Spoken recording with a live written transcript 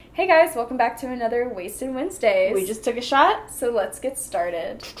Hey guys, welcome back to another Wasted Wednesdays. We just took a shot. So let's get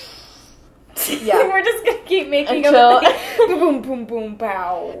started. Yeah. We're just gonna keep making Until... boom, boom, boom, boom,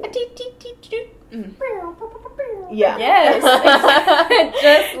 bow. Yeah. Yes.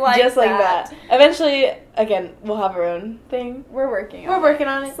 Just like that. Eventually, again, we'll have our own thing. We're working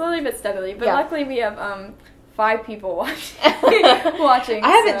on it. Slowly but steadily. But luckily we have 5 people watching.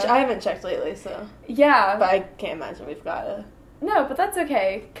 I haven't checked lately, so. Yeah. But I can't imagine we've got a... No, but that's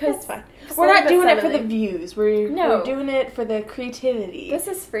okay. That's fine. We're not doing it for the views. We're doing it for the creativity. This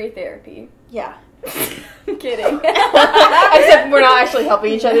is free therapy. Yeah. I'm kidding. Except we're not actually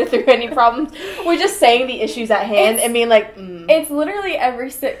helping each other through any problems. We're just saying the issues at hand and being like, It's literally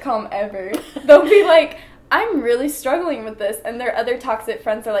every sitcom ever. They'll be like, I'm really struggling with this, and their other toxic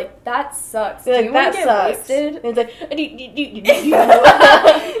friends are like, that sucks. Do you want to get wasted? And it's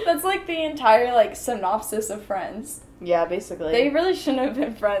like, that's like the entire synopsis of Friends. Yeah, basically. They really shouldn't have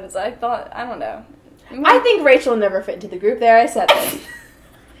been friends. I don't know. I think Rachel never fit into the group. There, I said it.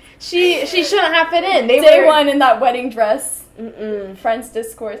 She shouldn't have fit in. Day one in that wedding dress. Mm-mm. Friends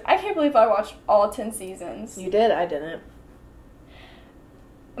discourse. I can't believe I watched all 10 seasons. You did? I didn't.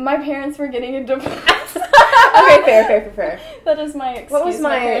 My parents were getting a divorce. Okay, fair. That is my excuse.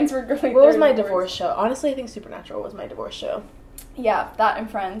 My parents were going What was my divorce show? Honestly, I think Supernatural was my divorce show. Yeah, that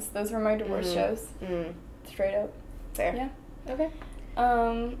and Friends. Those were my divorce shows. Straight up. Fair. Yeah. Okay.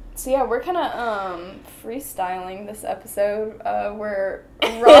 So yeah, we're kind of freestyling this episode. We're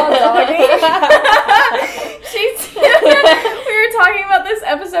raw dogging. We were talking about this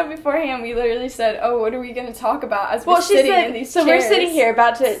episode beforehand. We literally said, "Oh, what are we going to talk about?" As we're sitting in these chairs. So we're sitting here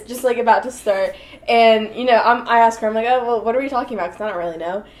about to start, and I asked her, I'm like, "Oh, well, what are we talking about?" Because I don't really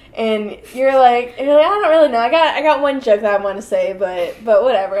know. And you're like, I don't really know. I got one joke that I want to say, but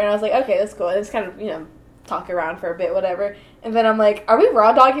whatever. And I was like, okay, that's cool. It's kind of talk around for a bit, whatever. And then I'm like, are we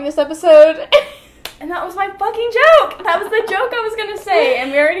raw dogging this episode? And that was my fucking joke. That was the joke I was going to say.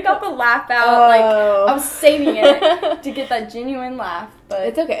 And we already got the laugh out. I was saving it to get that genuine laugh. But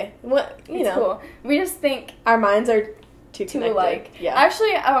it's okay. It's cool. We just think our minds are too alike. Yeah.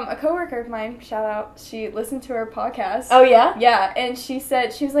 Actually, a coworker of mine, shout out, she listened to our podcast. Oh, yeah? Yeah. And she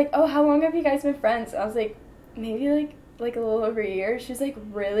was like, oh, how long have you guys been friends? I was like, maybe a little over a year. She's like,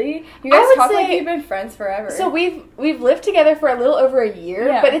 really? You guys talk like you've been friends forever. So we've lived together for a little over a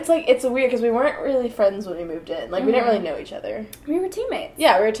year, but it's weird because we weren't really friends when we moved in. We didn't really know each other. We were teammates.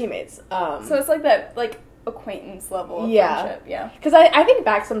 Yeah, we were teammates. So it's like that acquaintance level of friendship. Yeah. Because I think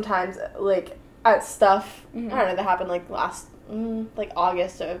back sometimes at stuff, I don't know, that happened last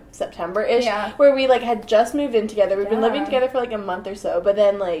August or September-ish, where we had just moved in together. We've been living together for a month or so, but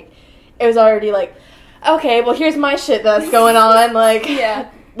then it was already okay, well, here's my shit that's going on. Yeah.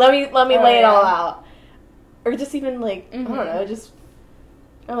 Let me lay it all out. Or just even I don't know, just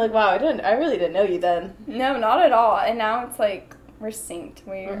I'm like, wow, I really didn't know you then. No, not at all. And now it's we're synced.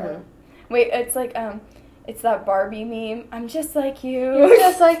 Wait, it's it's that Barbie meme. I'm just like you. You're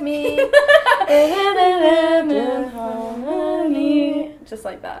just like me. Just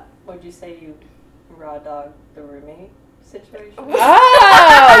like that. Would you say you raw dog the roommate situation?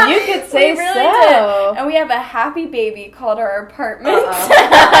 Oh, you could say we really so. Did. And we have a happy baby called our apartment.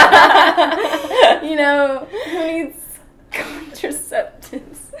 Who needs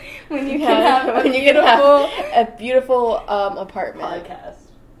contraceptives when you can have a beautiful apartment. Podcast.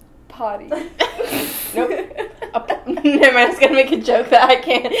 Potty. Nope. Never mind, I was going to make a joke that I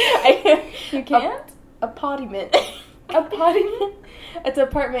can't. You can't? A pottiment. A pottiment? It's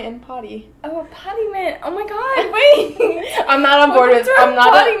apartment and potty. Oh, a pottiment. Oh my god, wait. I'm not on board with I'm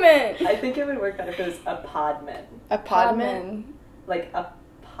not pottiment. I think it would work better if it was a podman. A podman? A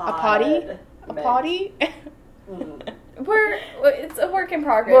pod. A potty? A potty? It's a work in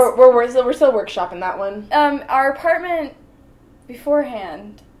progress. We're still workshopping that one. Our apartment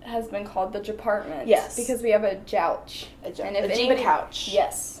beforehand has been called the Japartment. Yes. Because we have a jouch. A jean couch.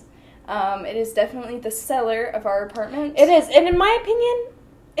 Yes. It is definitely the cellar of our apartment. It is, and in my opinion,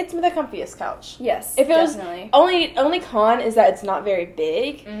 it's the comfiest couch. Yes, if it definitely. Was only con is that it's not very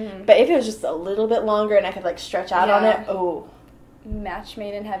big, but if it was just a little bit longer and I could stretch out on it, match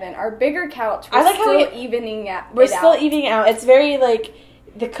made in heaven. Our bigger couch, we're still evening out. We're still evening out. It's very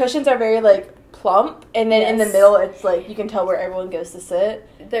the cushions are very plump, and then in the middle it's you can tell where everyone goes to sit.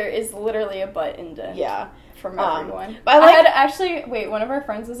 There is literally a butt indent. Yeah. From everyone. But one of our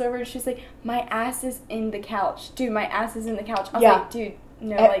friends was over and she's like, my ass is in the couch. Dude, my ass is in the couch. I was like, dude,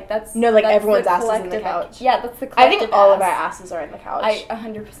 no, that's... No, that's everyone's ass is in the couch. Yeah, that's the collective I think all of our asses are in the couch.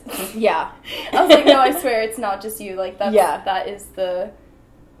 100%. Yeah. I was like, no, I swear, it's not just you. That is the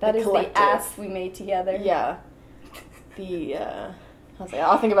ass we made together. Yeah. The, I was like,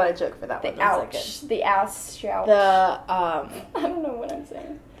 I'll think about a joke for that one. The ouch. The ass shout. I don't know what I'm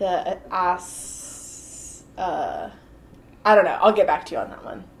saying. The ass, I don't know. I'll get back to you on that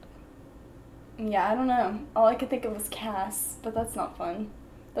one. Yeah, I don't know. All I could think of was Cass, but that's not fun.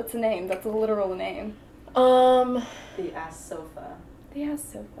 That's a name. That's a literal name. The ass sofa. The ass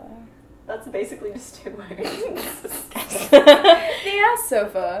sofa. That's basically just 2 words. The ass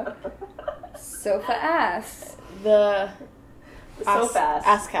sofa. Sofa ass. The so fast.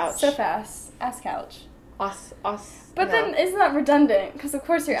 Ass couch. So fast. Ass couch. But then isn't that redundant? Because of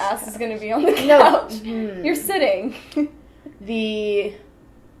course your ass is going to be on the couch. No. You're sitting.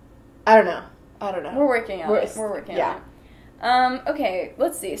 I don't know. We're working on it. We're working on it. Okay,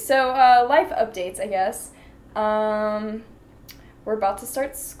 let's see. So, life updates, I guess. We're about to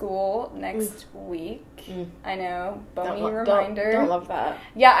start school next week. I know. Bony reminder. Don't love that.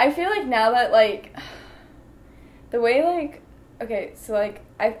 Yeah, I feel like now that, like, the way, like, okay, so, like,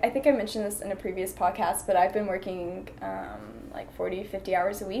 I think I mentioned this in a previous podcast, but I've been working, like, 40, 50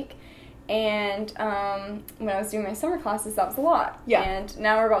 hours a week. And when I was doing my summer classes, that was a lot. Yeah. And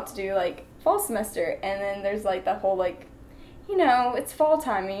now we're about to do, like, fall semester. And then there's, like, that whole, like, you know, it's fall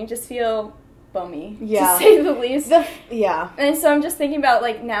time and you just feel bummy, to say the least. And so I'm just thinking about,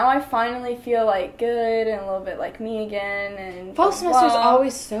 like, now I finally feel, like, good and a little bit like me again. And fall semester's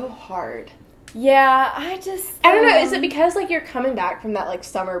always so hard. Yeah, I don't know, is it because, like, you're coming back from that, like,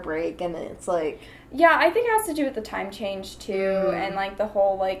 summer break and then it's, like... Yeah, I think it has to do with the time change, too, and, like, the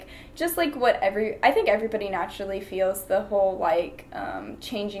whole, like, just, like, I think everybody naturally feels the whole, like,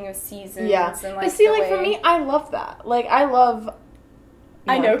 changing of seasons. Yeah, and, like, but see, like, for me, I love that. Like, I love...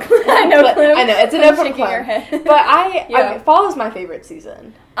 I know, Clem. I know, it's a no from Clem. But I fall is my favorite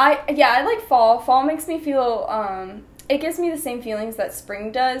season. I like fall. Fall makes me feel, it gives me the same feelings that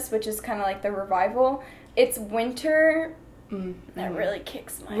spring does, which is kind of like the revival. It's winter that really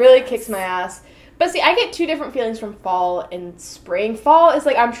kicks my ass. But see, I get 2 different feelings from fall and spring. Fall is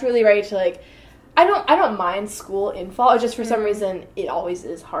like, I'm truly ready to, like, I don't mind school in fall. It's just for some reason it always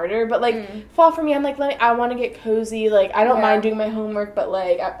is harder. But like fall for me, I'm like I want to get cozy. Like I don't mind doing my homework, but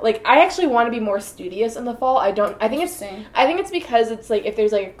I actually want to be more studious in the fall. I think it's because it's like if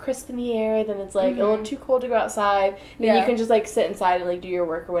there's like a crisp in the air, then it's like a little too cold to go outside. Then you can just like sit inside and like do your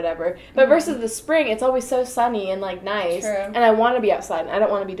work or whatever. But versus the spring, it's always so sunny and like nice. True. And I want to be outside and I don't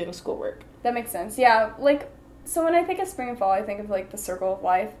want to be doing schoolwork. That makes sense. Yeah, like so when I think of spring and fall, I think of like the circle of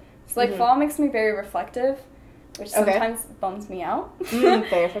life. So, like, fall makes me very reflective, which sometimes bums me out. Fair.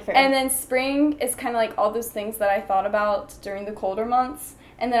 And then spring is kind of like all those things that I thought about during the colder months.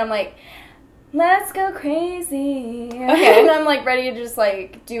 And then I'm like, let's go crazy. Okay. And I'm, like, ready to just,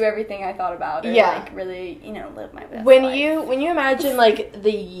 like, do everything I thought about. Or, like, really, you know, live my best life. When you imagine, like,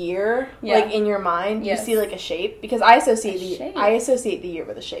 the year, like, in your mind, you see, like, a shape. Because I associate the year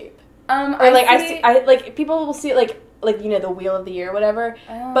with a shape. People will see it, like, you know, the wheel of the year or whatever.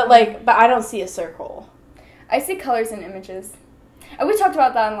 But I don't see a circle. I see colors and images. We talked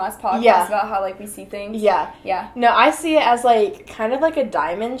about that in the last podcast about how, like, we see things. Yeah. No, I see it as, like, kind of like a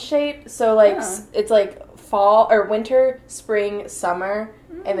diamond shape. So, like, it's, like, fall, or winter, spring, summer,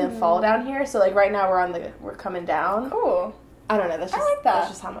 and then fall down here. So, like, right now we're coming down. Cool. I don't know, that's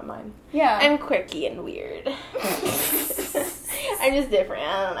just how my mind. Yeah. I'm quirky and weird. I'm just different.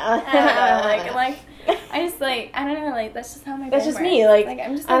 I don't know. I don't know, like, that's just how my brain That's just works. me, like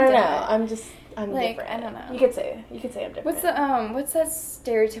I'm just I don't different. know. I'm like, different. I don't know. You could say I'm different. What's that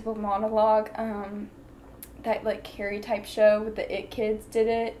stereotypical monologue, that, like, Carrie type show with the It Kids did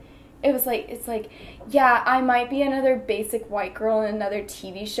it? It's like, yeah, I might be another basic white girl in another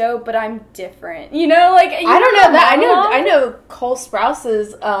TV show, but I'm different. You know, like, I don't know that. I know Cole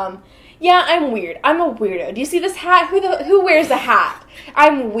Sprouse's, yeah, I'm weird. I'm a weirdo. Do you see this hat? Who wears a hat?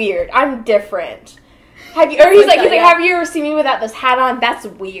 I'm weird. I'm different. He's like, have you ever seen me without this hat on? That's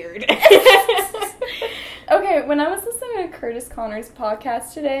weird. Okay, when I was listening to Curtis Connor's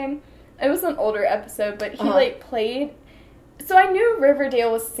podcast today, it was an older episode, but he, like, played... So I knew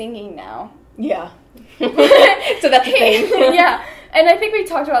Riverdale was singing now. Yeah. So that's a thing. Yeah. And I think we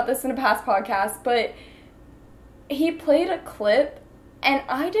talked about this in a past podcast, but he played a clip, and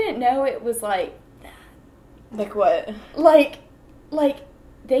I didn't know it was like that. Like what? Like,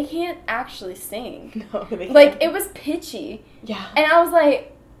 they can't actually sing. No, they can't. Like, it was pitchy. Yeah. And I was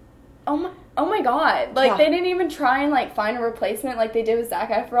like, oh my god. Like, they didn't even try and, like, find a replacement like they did with Zac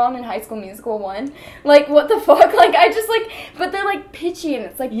Efron in High School Musical 1. Like, what the fuck? Like, I just, like, but they're, like, pitchy and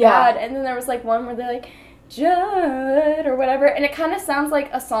it's, like, bad. And then there was, like, one where they're, like, Judd or whatever. And it kind of sounds like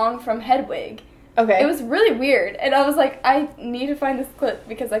a song from Hedwig. Okay. It was really weird. And I was like, I need to find this clip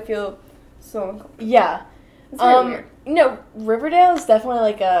because I feel so uncomfortable. Yeah. It's really weird. Riverdale is definitely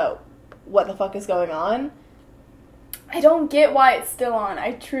like a what the fuck is going on. I don't get why it's still on.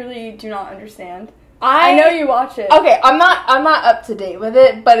 I truly do not understand. I know you watch it. Okay, I'm not up to date with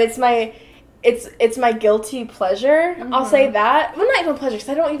it, but it's my guilty pleasure. Mm-hmm. I'll say that. Well, not even pleasure, because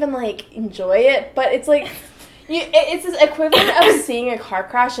I don't even like enjoy it. But it's like, it's this equivalent of seeing a car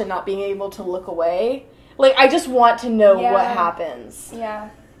crash and not being able to look away. Like, I just want to know what happens. Yeah.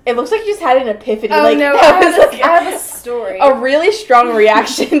 It looks like you just had an epiphany. Oh, like, no, I have a story. A really strong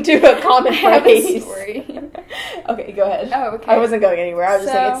reaction to a common phrase. I have a story. Okay, go ahead. Oh, okay. I wasn't going anywhere. I was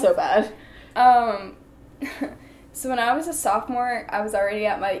just like, it's so bad. So when I was a sophomore, I was already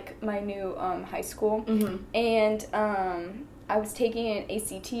at my new high school, and I was taking an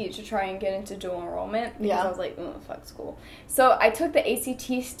ACT to try and get into dual enrollment because I was like, oh, fuck school. So I took the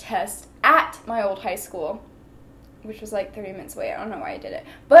ACT test at my old high school, which was like 30 minutes away. I don't know why I did it.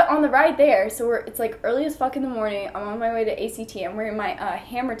 But on the ride there, so it's like early as fuck in the morning. I'm on my way to ACT. I'm wearing my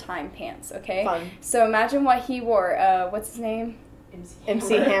Hammer Time pants, okay? Fun. So imagine what he wore. What's his name?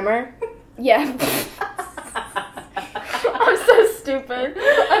 MC Hammer? Yeah. I'm so stupid.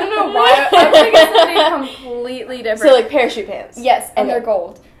 I don't know why. I'm thinking something completely different. So, like, parachute pants? Yes, and they're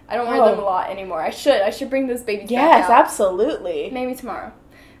gold. I don't wear them a lot anymore. I should bring those babies back out. Yes, absolutely. Maybe tomorrow.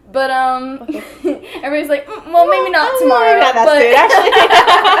 But, everybody's like, well, maybe not tomorrow. Maybe not that soon, actually.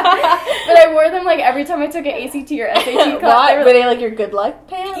 But I wore them, like, every time I took an ACT or SAT class. Why? Were they, like, your good luck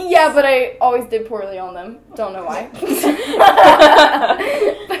pants? Yeah, but I always did poorly on them. Don't know why.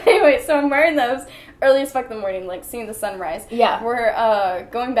 But anyway, so I'm wearing those early as fuck in the morning, like, seeing the sunrise. Yeah. We're,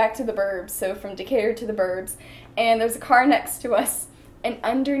 going back to the burbs, so from Decatur to the burbs, and there's a car next to us. And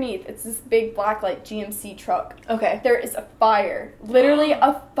underneath, it's this big black, like, GMC truck. Okay. There is a fire. Literally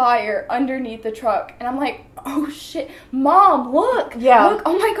a fire underneath the truck. And I'm like, oh, shit. Mom, look. Yeah. Look.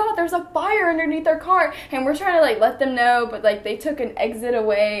 Oh, my God. There's a fire underneath our car. And we're trying to, like, let them know. But, like, they took an exit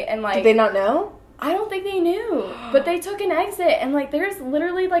away. And, like... Did they not know? I don't think they knew. But they took an exit. And, like, there's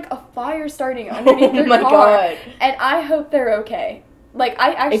literally, like, a fire starting underneath their car. Oh, my God. And I hope they're okay. Like,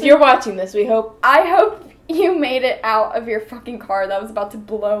 I actually... If you're watching this, we hope... I hope... You made it out of your fucking car that was about to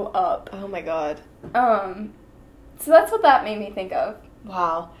blow up. Oh my God. So that's what that made me think of.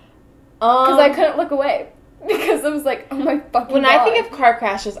 Wow. Because I couldn't look away. Because I was like, oh my fucking God. When I think of car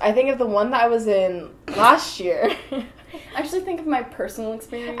crashes, I think of the one that I was in last year. I actually think of my personal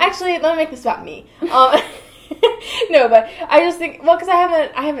experience. Actually, let me make this about me. No, but I just think, well, because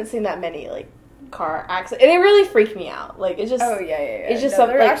I haven't seen that many, like, car accidents. And they really freak me out. Like, it's just... Oh, yeah. It's just they're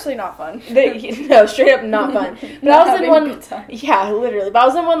like, actually not fun. No, straight up not fun. But I was in one... Good time. Yeah, literally. But I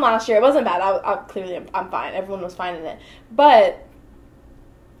was in one last year. It wasn't bad. I'm fine. Everyone was fine in it. But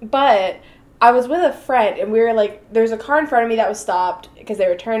I was with a friend, and we were like... There's a car in front of me that was stopped because they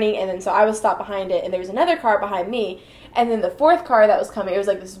were turning, and then so I was stopped behind it, and there was another car behind me, and then the fourth car that was coming, it was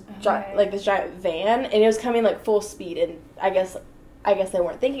like this giant van, and it was coming like full speed, and I guess they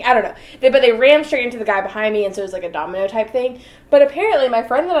weren't thinking. I don't know. But they rammed straight into the guy behind me, and so it was like a domino type thing. But apparently my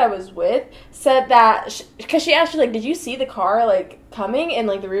friend that I was with said that, because she asked, like, did you see the car, like, coming in,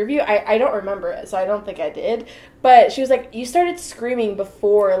 like, the rear view? I don't remember it, so I don't think I did. But she was like, you started screaming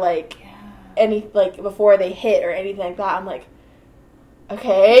before, like, before they hit or anything like that. I'm like,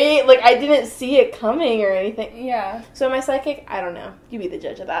 okay. Like, I didn't see it coming or anything. Yeah. So am I psychic? I don't know. You be the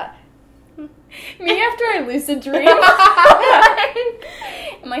judge of that. Me after I lucid dream.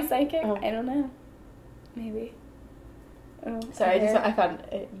 Am I psychic? Oh. I don't know. Maybe. Oh, sorry, I found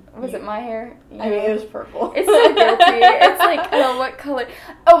it. Was it my hair? Yeah. I mean, it was purple. It's so guilty. It's like, oh, what color?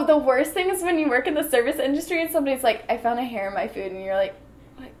 Oh, the worst thing is when you work in the service industry and somebody's like, I found a hair in my food, and you're like,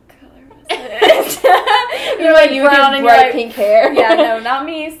 what color was it? You're like, you brown, with bright pink hair. Yeah, no, not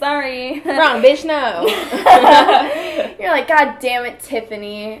me. Sorry. Wrong, bitch. No. You're like, God damn it,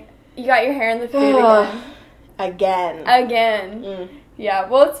 Tiffany. You got your hair in the food again. Again. Yeah,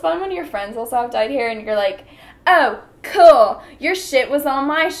 well, it's fun when your friends also have dyed hair and you're like, oh, cool, your shit was on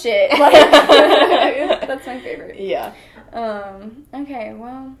my shit. Like, that's my favorite. Yeah. Okay,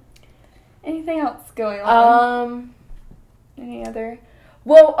 well, anything else going on? Any other?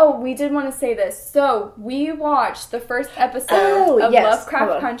 Well, we did want to say this. So, we watched the first episode of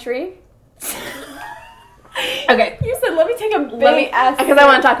Lovecraft Country. Okay. You said, let me take a big ass because I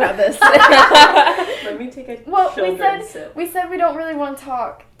want to talk about this. Let me take a we said we don't really want to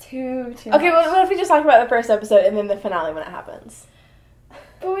talk too much. Okay, well, what if we just talk about the first episode and then the finale when it happens?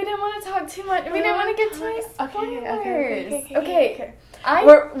 But we didn't want to talk too much. We didn't want to get too many spoilers. Okay.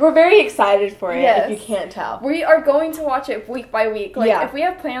 We're very excited for it, if you can't tell. We are going to watch it week by week. Like, if we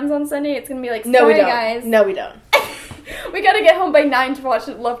have plans on Sunday, it's going to be like, no, we don't. guys. No, we don't. We gotta get home by 9 to watch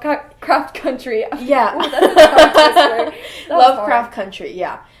Lovecraft Country. Yeah. Ooh, that's a tongue twister. Lovecraft Country,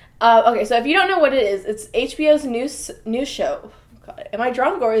 yeah. Okay, so if you don't know what it is, it's HBO's new show. God, am I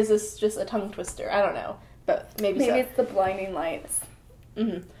drunk or is this just a tongue twister? I don't know. Both. Maybe so. It's the blinding lights.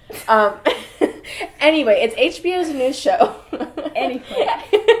 Mm-hmm. Anyway, it's HBO's new show. Anyway.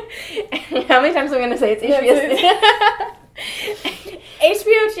 How many times am I going to say it's HBO's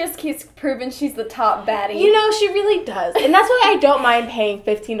HBO just keeps proving she's the top baddie. You know, she really does. And that's why I don't mind paying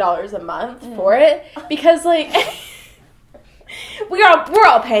 $15 a month for it. Because, like... We're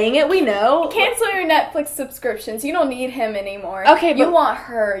all paying it, we know. Cancel your Netflix subscriptions. You don't need him anymore. Okay, but... You want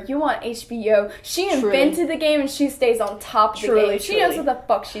her. You want HBO. She invented the game and she stays on top of the game. She knows what the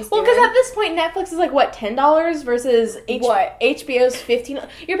fuck she's doing. Well, because at this point, Netflix is like, what, $10 versus HBO's $15?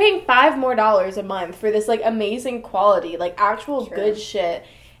 You're paying $5 more a month for this, like, amazing quality, like, actual good shit.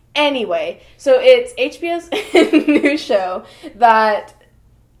 Anyway, so it's HBO's new show that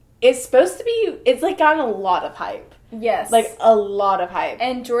is supposed to be... It's, like, gotten a lot of hype. Yes. Like, a lot of hype.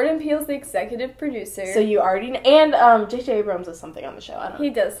 And Jordan Peele's the executive producer. So you already know. And J.J. Abrams does something on the show. I don't know. He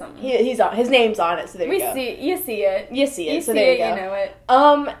does something. He's on. His name's on it, so there you go. You see it. You see it, so see there it, you go. You know it.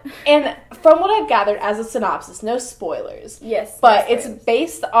 And from what I've gathered as a synopsis, no spoilers. Yes. But it's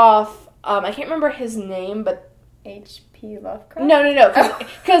based off, I can't remember his name, but... H.P. Lovecraft? No.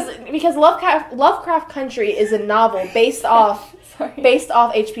 Because Lovecraft Country is a novel based off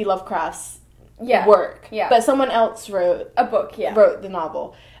H.P. Lovecraft's work. Yeah. But someone else wrote a book, wrote the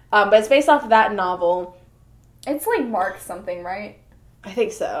novel. But it's based off of that novel. It's like Mark something, right? I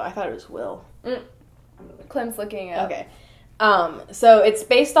think so. I thought it was Will. Clem's looking it up. Okay. So it's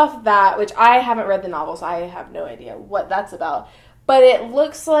based off of that, which I haven't read the novel, so I have no idea what that's about. But it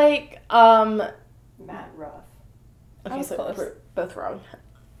looks like Matt Ruff. Okay, so close. We're both wrong.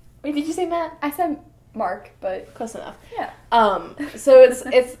 Wait, did you say Matt? I said Mark, but close enough. Yeah. So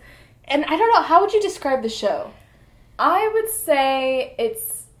it's and I don't know, how would you describe the show? I would say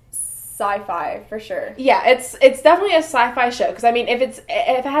it's sci-fi for sure. Yeah, it's definitely a sci-fi show because I mean, if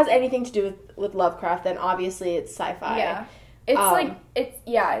it has anything to do with Lovecraft, then obviously it's sci-fi. Yeah. It's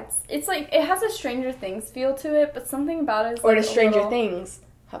like it has a Stranger Things feel to it, but something about it is or does Stranger Things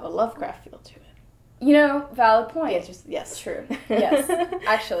have a Lovecraft feel to it? You know, valid point. Yes. True. Yes.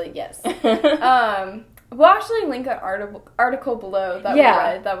 Actually, yes. We'll actually link an article below that we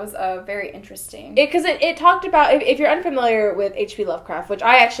read that was very interesting. Because it talked about, if you're unfamiliar with H.P. Lovecraft, which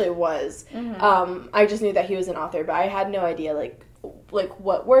I actually was, I just knew that he was an author, but I had no idea, like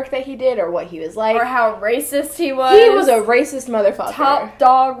what work that he did or what he was like. Or how racist he was. He was a racist motherfucker. Top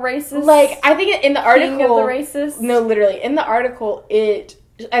dog racist. Like, I think in the article... King of the racist. No, literally. In the article,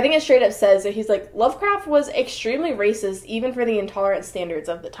 I think it straight up says that he's like, Lovecraft was extremely racist even for the intolerant standards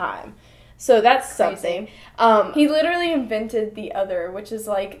of the time. So that's something. He literally invented the other, which is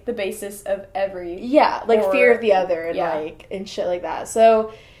like the basis of every fear of the other and and shit like that.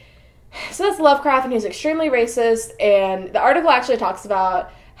 So that's Lovecraft, and he was extremely racist. And the article actually talks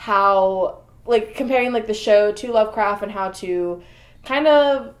about how, like, comparing like the show to Lovecraft and how to kind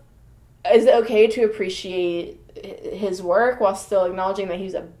of, is it okay to appreciate his work while still acknowledging that he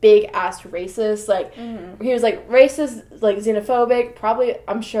was a big ass racist. Like, he was like racist, like xenophobic, probably,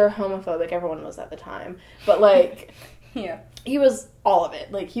 I'm sure homophobic, everyone was at the time, but like he was all of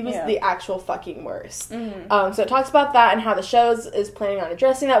it. Like, he was the actual fucking worst. So it talks about that and how the show is planning on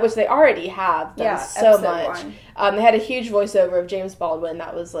addressing that, which they already have done so much. They had a huge voiceover of James Baldwin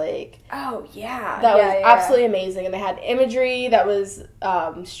that was like, that was absolutely amazing. And they had imagery that was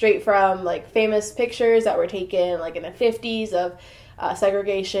straight from like famous pictures that were taken like in the 50s of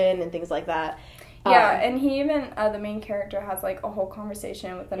segregation and things like that. And he even, the main character has, like, a whole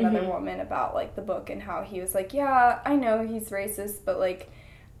conversation with another woman about, like, the book and how he was like, yeah, I know he's racist, but, like,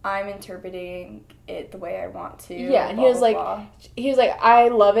 I'm interpreting it the way I want to. Yeah, and he was like, I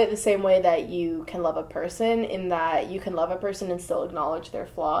love it the same way that you can love a person, in that you can love a person and still acknowledge their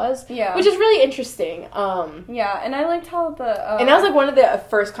flaws. Yeah. Which is really interesting. And I liked how the... and that was, like, one of the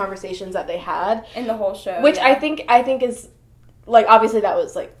first conversations that they had. In the whole show. Which I think is, like, obviously that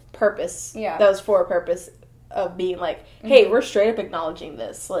was, like, purpose. Yeah. That was for a purpose of being like, hey, we're straight up acknowledging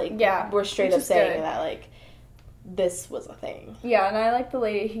this. Like, we're straight up saying that, like, this was a thing. Yeah, and I like the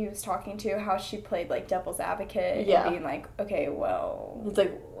lady he was talking to, how she played, like, devil's advocate. And being like, okay, well... It's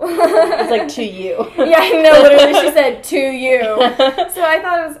like, to you. Yeah, no, literally, she said, to you. So I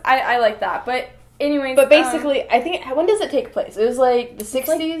thought it was... I like that. But anyways... But basically, I think... When does it take place? It was, like, the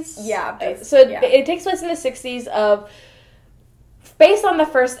 60s? Like, it takes place in the 60s of... based on the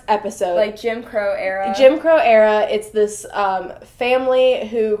first episode. Like Jim Crow era. Jim Crow era. It's this family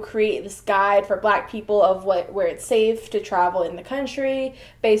who create this guide for Black people of where it's safe to travel in the country,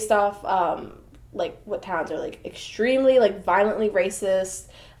 based off like what towns are like extremely like violently racist.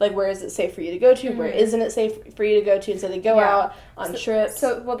 Like, where is it safe for you to go to? Mm-hmm. Where isn't it safe for you to go to? And so they go out on trips.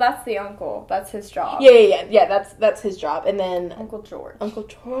 So, that's the uncle. That's his job. Yeah. That's his job. And then Uncle George.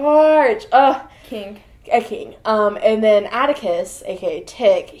 King. A king. And then Atticus, aka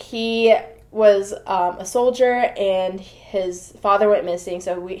Tick, he was a soldier, and his father went missing.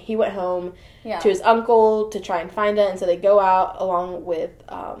 So he went home to his uncle to try and find it. And so they go out along with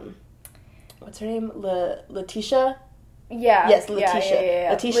what's her name? Letitia. Yeah. Yes, Letitia.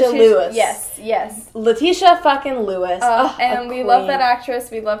 Yeah. Letitia Lewis. Yes. Letitia fucking Lewis. And we love that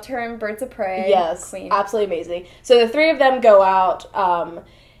actress. We loved her in Birds of Prey. Yes. Queen. Absolutely amazing. So the three of them go out,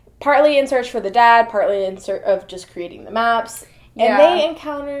 partly in search for the dad, partly in search of just creating the maps. And they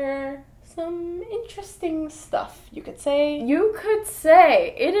encounter some interesting stuff, you could say. You could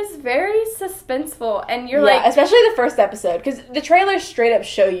say. It is very suspenseful. And you're like... especially the first episode. Because the trailers straight up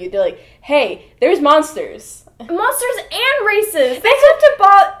show you, they're like, hey, there's monsters. Monsters and races. They have to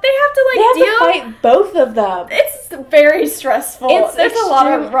fight both of them. It's very stressful. There's a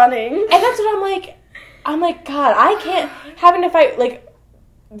lot of running. And that's what I'm like, God, I can't having to fight like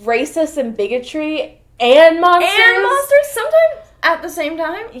racists and bigotry and monsters. Sometimes at the same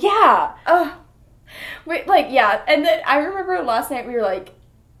time. Yeah. And then I remember last night we were like,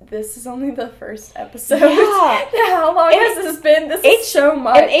 this is only the first episode. Yeah. How long has this been? This is so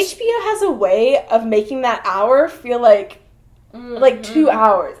much. And HBO has a way of making that hour feel like 2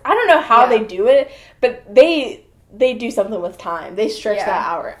 hours. I don't know how they do it, but they do something with time. They stretch that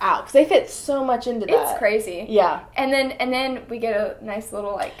hour out because they fit so much into that. It's crazy. Yeah. And then we get a nice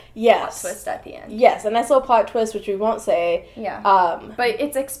little plot twist at the end. Yes, a nice little plot twist, which we won't say. Yeah. But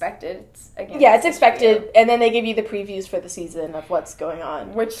it's expected. It's expected, and then they give you the previews for the season of what's going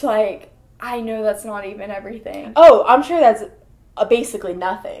on. Which, I know that's not even everything. Oh, I'm sure that's basically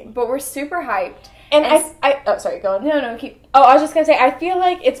nothing. But we're super hyped. And sorry, go on. No, keep... Oh, I was just gonna say, I feel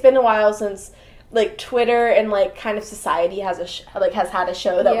like it's been a while since Twitter and kind of society has had a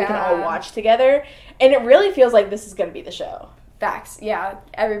show that we can all watch together, and it really feels like this is gonna be the show. Facts. Yeah,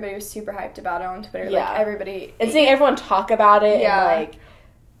 everybody was super hyped about it on Twitter. Yeah, everybody, and seeing everyone talk about it and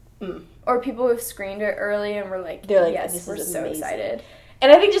or people who've screened it early and were like, yes, this we're is so excited.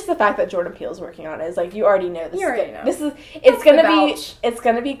 And I think just the fact that Jordan Peele's working on it is you already know this. It's gonna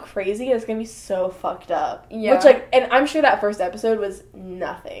be crazy. It's gonna be so fucked up. Yeah. Which and I'm sure that first episode was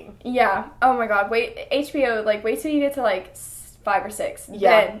nothing. Yeah. Oh my God. Wait, HBO. Wait till you get to 5 or 6.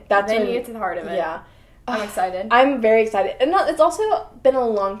 Yeah. Then you get to the heart of it. Yeah. I'm excited. I'm very excited. And it's also been a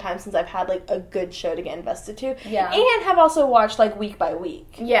long time since I've had a good show to get invested to. Yeah. And have also watched week by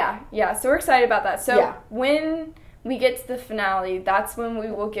week. Yeah. So we're excited about that. So when we get to the finale, that's when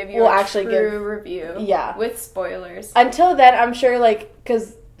we will give you a true review. Yeah. With spoilers. Until then, I'm sure,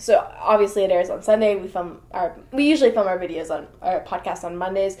 so obviously it airs on Sunday. We usually film our videos on our podcast on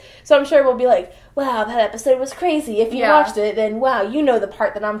Mondays. So I'm sure we'll be like, wow, that episode was crazy. If you watched it, then wow, you know the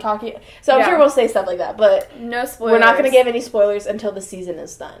part that I'm talking. So I'm sure we'll say stuff like that, but no spoilers. We're not going to give any spoilers until the season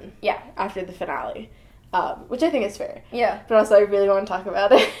is done. Yeah. After the finale. Which I think is fair. Yeah. But also I really want to talk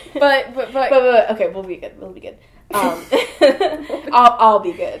about it. But okay, we'll be good. I'll be good. I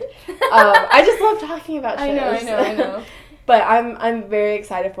just love talking about shows. I know. But I'm very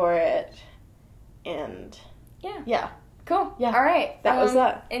excited for it, and yeah, cool. Yeah, all right. That was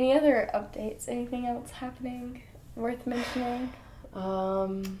that. Any other updates? Anything else happening worth mentioning?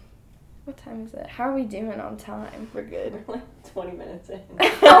 What time is it? How are we doing on time? We're good. We're 20 minutes in.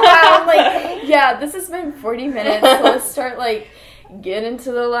 Oh wow! This has been 40 minutes. So let's start get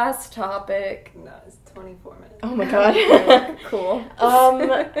into the last topic. No, it's 24 minutes. Oh my God. Cool.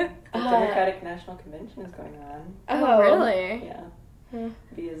 The Democratic National Convention is going on. Oh, really? Yeah.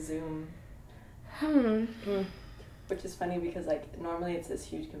 Via Zoom. Which is funny because normally it's this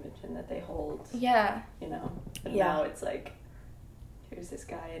huge convention that they hold. Yeah. But now it's here's this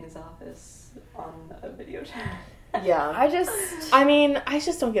guy in his office on a video chat. Yeah. I just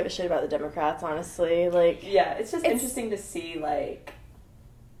don't give a shit about the Democrats, honestly. Yeah, it's interesting to see,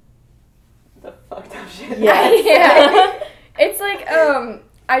 the fucked up shit. Yeah. Yeah. It's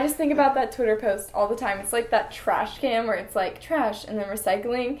I just think about that Twitter post all the time. It's that trash can where it's trash and then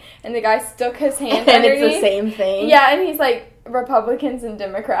recycling, and the guy stuck his hand and underneath. It's the same thing. Yeah, and he's Republicans and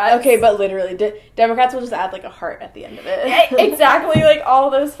Democrats. Okay, but literally, Democrats will just add a heart at the end of it. Exactly,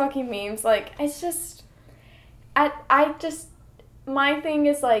 all those fucking memes. It's just, my thing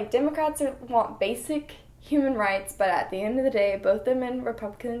is Democrats want basic human rights, but at the end of the day, both them and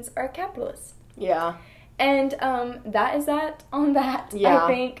Republicans are capitalists. Yeah. And that is that on that, yeah. I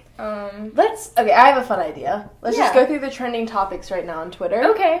think. Okay, I have a fun idea. Let's just go through the trending topics right now on Twitter.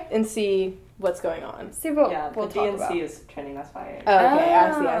 Okay. And see what's going on. See what we'll the talk DNC about. Is trending, that's why. Oh, okay,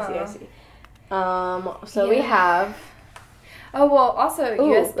 I see. So we have... Oh, well, also,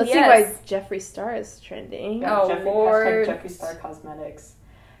 USPS. Let's see why Jeffree Star is trending. Yeah, Lord. Jeffree Star Cosmetics.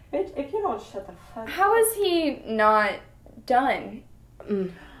 Bitch, if you don't shut the fuck up. How is he not done?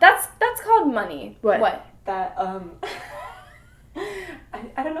 That's called money. What? That, I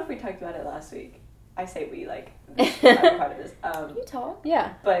don't know if we talked about it last week. I say we, like, I'm part of this. You talk.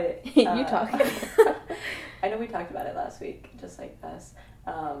 Yeah. But... you talk. I know we talked about it last week, just like us.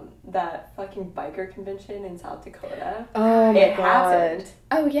 That fucking biker convention in South Dakota. Oh, my God. Happened.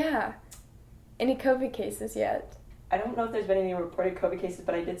 Oh, yeah. Any COVID cases yet? I don't know if there's been any reported COVID cases,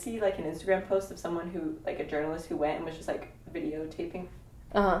 but I did see, like, an Instagram post of someone who, like, a journalist who went and was just, like, videotaping.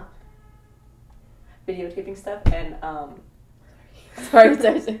 Uh-huh. Videotaping stuff, and, Sorry.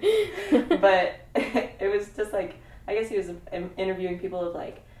 but it was just, like, I guess he was interviewing people of,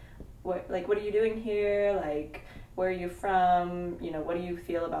 like, what are you doing here? Like, where are you from? You know, what do you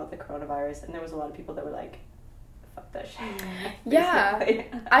feel about the coronavirus? And there was a lot of people that were like, fuck that shit. Yeah.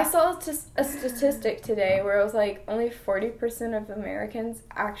 I saw a statistic today where it was like only 40% of Americans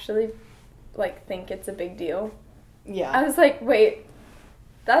actually like think it's a big deal. Yeah. I was like, wait,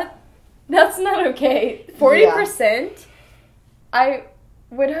 that's not okay. 40%? Yeah. I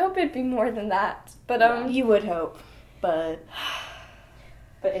would hope it'd be more than that. But you would hope. But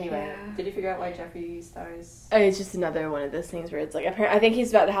anyway, Did you figure out why Jeffree Star is... Oh, it's just another one of those things where it's like, I think he's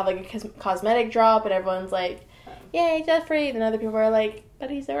about to have like a cosmetic drop and everyone's like, yay, Jeffree. Then other people are like,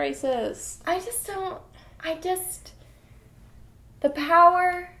 but he's a racist. The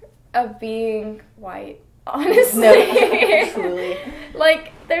power of being white, honestly. No, truly.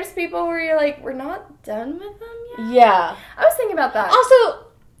 Like, there's people where you're like, we're not done with them yet? Yeah. I was thinking about that. Also,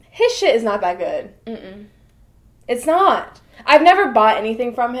 his shit is not that good. It's not. I've never bought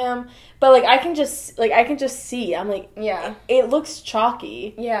anything from him, but like I can just see. I'm like, yeah, it looks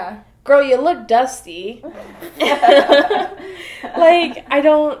chalky. Yeah, girl, you look dusty. Like I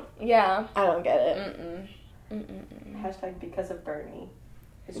don't get it. Hashtag because of Bernie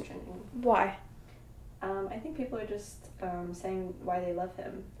is trending. Why? I think people are just saying why they love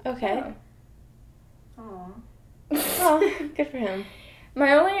him. Okay. Aww. Oh, good for him.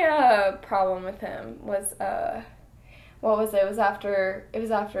 My only problem with him was what was it? It was after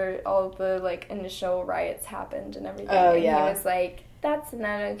all the like initial riots happened and everything. Oh, and yeah. he was like, "That's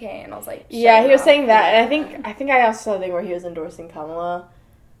not okay," and I was like, "Yeah." He was saying that, and I think I also saw something where he was endorsing Kamala,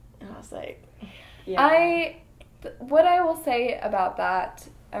 and I was like, "Yeah." What I will say about that,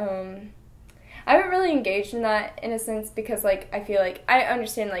 I haven't really engaged in that in a sense because like I feel like I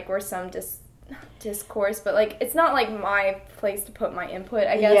understand like where some discourse, but like it's not like my place to put my input,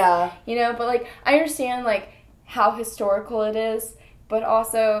 I guess. Yeah. You know, but like I understand like how historical it is, but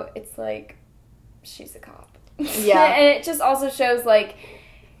also it's like she's a cop. Yeah. And it just also shows like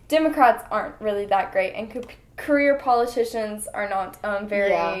Democrats aren't really that great and career politicians are not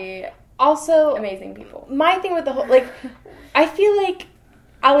very also amazing people. My thing with the whole like I feel like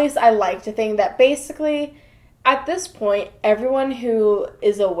at least I like to think that basically at this point everyone who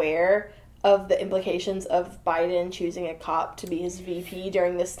is aware of the implications of Biden choosing a cop to be his VP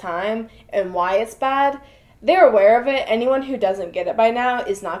during this time and why it's bad, they're aware of it. Anyone who doesn't get it by now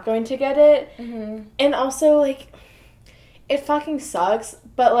is not going to get it. Mm-hmm. And also, like, it fucking sucks,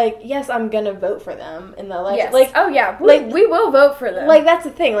 but, like, yes, I'm gonna vote for them in the election. Yes. Like, oh, yeah. We will vote for them. Like, that's the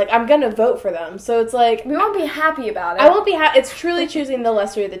thing. Like, I'm gonna vote for them. So it's like... we won't be happy about it. I won't be happy. It's truly choosing the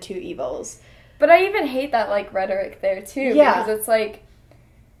lesser of the two evils. But I even hate that, like, rhetoric there, too. Yeah. Because it's like...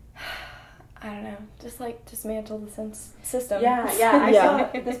 I don't know, just like dismantle the system. Yeah. I saw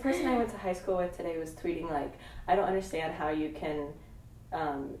this person I went to high school with today was tweeting like, I don't understand how you can,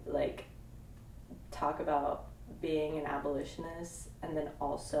 like, talk about being an abolitionist and then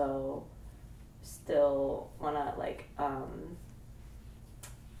also still wanna like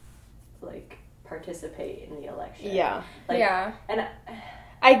participate in the election. Yeah. Like, yeah. And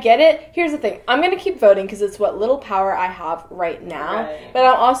I get it. Here's the thing. I'm going to keep voting because it's what little power I have right now. Right. But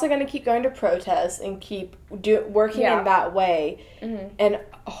I'm also going to keep going to protests and keep working in that way. Mm-hmm. And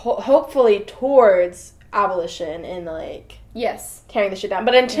hopefully towards abolition and, like... yes. Tearing the shit down.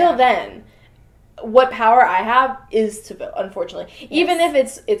 But until then, what power I have is to vote, unfortunately. Yes. Even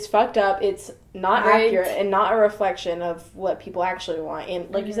if it's fucked up, it's not rigged. Accurate, and not a reflection of what people actually want. And,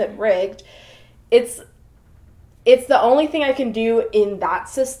 like you said, rigged. It's the only thing I can do in that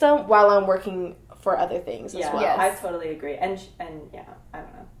system while I'm working for other things as well. Yeah, I totally agree. And yeah, I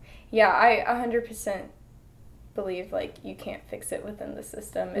don't know. Yeah, I 100% believe, like, you can't fix it within the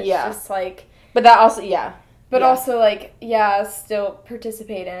system. It's just, like... But that also, yeah. But also, like, still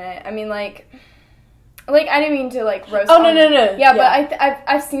participate in it. I mean, like, I didn't mean to, like, roast on... No. Yeah, but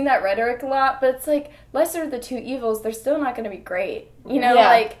I've seen that rhetoric a lot, but it's, like, lesser of the two evils, they're still not going to be great. You know,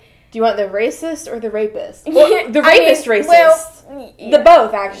 like... Do you want the racist or the rapist? Well, the rapist racist. Well, the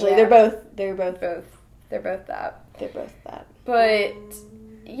both, actually. Yeah. They're both that. They're both that. But...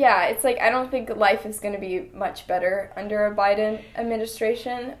 Yeah, it's like, I don't think life is going to be much better under a Biden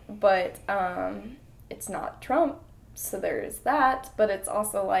administration, but it's not Trump, so there's that. But it's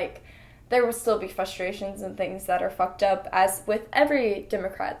also like, there will still be frustrations and things that are fucked up, as with every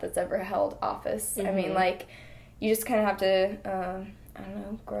Democrat that's ever held office. I mean, like, you just kind of have to, I don't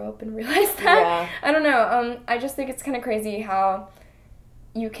know, grow up and realize that. Yeah. I don't know. I just think it's kind of crazy how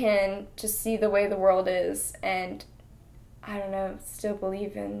you can just see the way the world is and... I don't know, still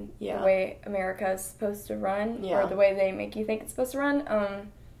believe in the way America is supposed to run, or the way they make you think it's supposed to run. I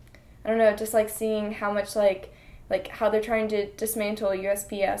don't know, just, like, seeing how much, like how they're trying to dismantle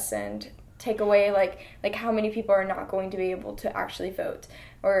USPS and take away, like how many people are not going to be able to actually vote,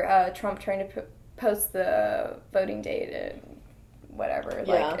 or Trump trying to post the voting date, whatever.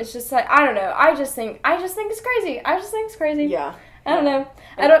 Like, it's just, like, I don't know, I just think it's crazy. Yeah. I don't know.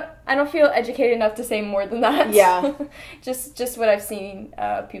 I don't feel educated enough to say more than that. Yeah. just what I've seen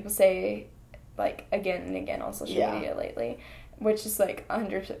people say, like, again and again on social media lately, which is, like,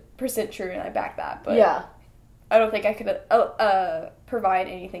 100% true, and I back that. But I don't think I could provide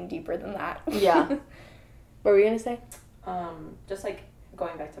anything deeper than that. Yeah. What were you gonna say? Just, like,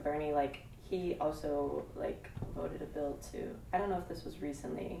 going back to Bernie, like, he also, like, voted a bill to, I don't know if this was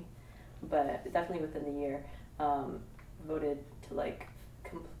recently, but definitely within the year, voted to, like,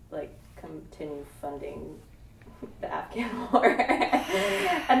 continue funding the Afghan war.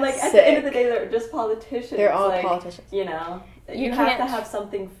 And, like, at the end of the day, they're just politicians. They're all like, politicians. You know? You have to have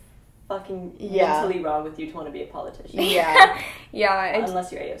something fucking mentally wrong with you to want to be a politician. Yeah.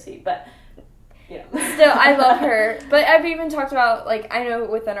 Unless you're AOC. But, you know. Still, I love her. But I've even talked about, like, I know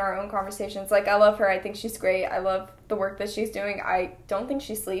within our own conversations, like, I love her. I think she's great. I love the work that she's doing. I don't think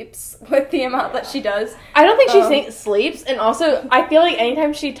she sleeps with the amount that she does. I don't think she sleeps, and also I feel like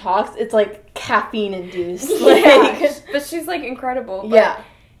anytime she talks, it's like caffeine induced. But she's, like, incredible. But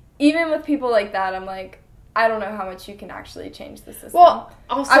even with people like that, I'm like, I don't know how much you can actually change the system. Well,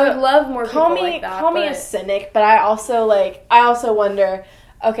 also, I would love more people like that. Call me a cynic, but I also wonder,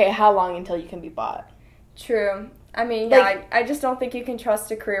 okay, how long until you can be bought? True. I mean, like, I just don't think you can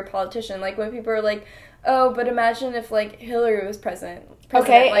trust a career politician. Like, when people are like, oh, but imagine if, like, Hillary was president.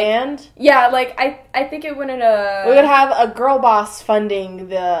 Okay, like, and? Yeah, like, I think it wouldn't, we would have a girl boss funding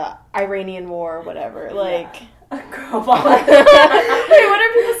the Iranian war or whatever, like... Yeah. A girl boss. Wait, what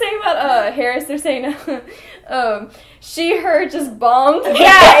are people saying about, Harris? They're saying, she, her, just bombed.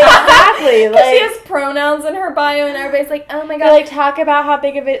 Yeah, exactly. Like, she has pronouns in her bio, and everybody's like, oh my god. They, like, talk about how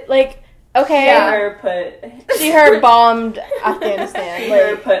big of it, like... Okay. She her bombed Afghanistan. She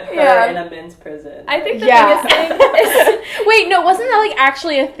put her in a men's prison. I think the biggest thing is... Wait, no, wasn't that, like,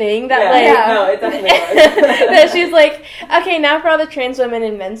 actually a thing? That no, it definitely was. That she's like, okay, now for all the trans women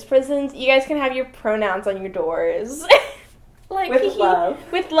in men's prisons, you guys can have your pronouns on your doors. Like, with love.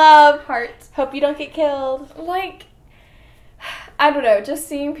 With love. Heart. Hope you don't get killed. Like, I don't know, just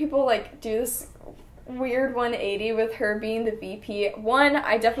seeing people, like, do this weird 180 with her being the VP. One,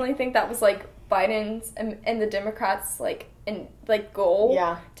 I definitely think that was, like, Biden's and the Democrats, like, goal.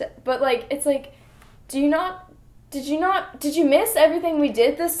 Yeah. But, like, it's like, did you miss everything we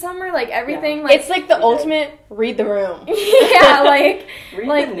did this summer? Like, everything, like... It's like the ultimate read the room. Yeah, like...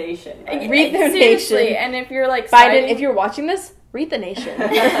 read the nation. Right? Read the seriously, nation. And if you're, like... Biden, if you're watching this, read the nation.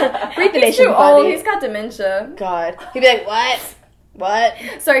 Read the nation, too buddy. old. He's got dementia. God. He'd be like, what? What?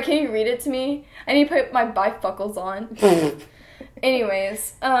 Sorry, can you read it to me? I need to put my bifocals on.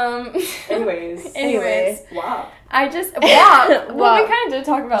 Anyways. Wow. I just... Wow. Well, we kind of did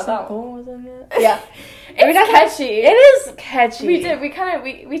talk about that one. Wasn't it? Yeah. It's catchy. It is catchy. We did.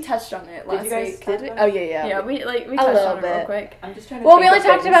 We touched on it last week. Did we? Oh yeah. Yeah, we touched on it real quick. I'm just trying to. Well, we only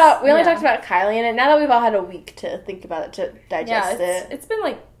talked about Kylie in it. Now that we've all had a week to think about it, to digest it. It's been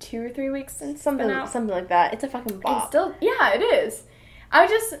like 2 or 3 weeks since something like that. It's a fucking bop. It's still, it is.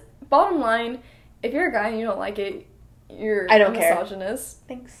 Bottom line, if you're a guy and you don't like it, you're a misogynist.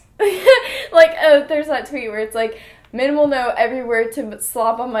 Thanks. Like, there's that tweet where it's like, men will know every word to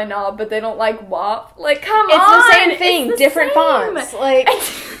slop on my knob, but they don't like WAP. Like, come on! It's the same thing, different fonts. Like,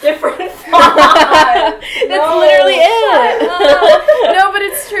 different font. That's literally it. No, but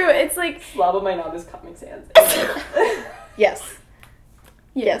it's true. It's like Slava my knob is Comic Sans.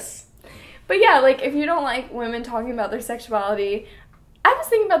 Yes. But yeah, like, if you don't like women talking about their sexuality, I was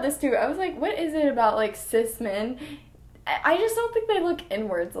thinking about this too. I was like, what is it about, like, cis men? I just don't think they look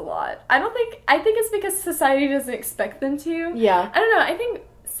inwards a lot. I think it's because society doesn't expect them to. Yeah. I don't know. I think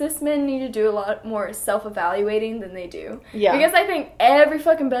cis men need to do a lot more self-evaluating than they do. Yeah. Because I think every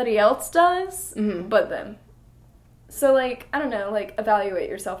fucking buddy else does, Mm-hmm. but them. So, like, I don't know, like, evaluate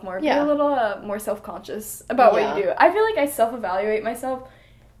yourself more. Yeah. Be a little more self-conscious about what you do. I feel like I self-evaluate myself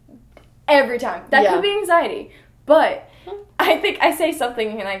every time. That could be anxiety. But I think I say something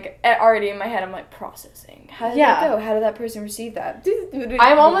and, like, already in my head I'm, like, processing. How did that go? How did that person receive that?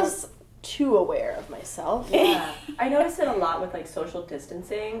 I'm almost too aware of myself. Yeah. I notice it a lot with, like, social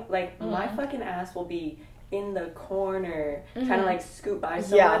distancing. Like, my fucking ass will be in the corner trying to, like, scoot by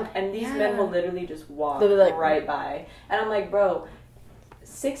someone, and these men will literally just walk like, right by. And I'm like, bro,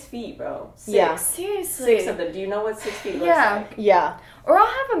 6 feet, bro. 6. Yeah. Seriously. 6 of them. Do you know what 6 feet looks like? Yeah. Or I'll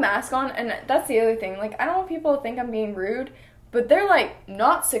have a mask on, and that's the other thing. Like, I don't want people to think I'm being rude, but they're, like,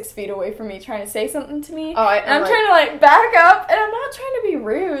 not 6 feet away from me trying to say something to me. Oh, and I'm trying to, like, back up, and I'm not trying to be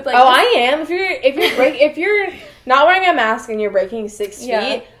rude. Like, I am. If you're not wearing a mask and you're breaking 6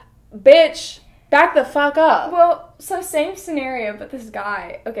 feet, bitch, back the fuck up. Well, so same scenario, but this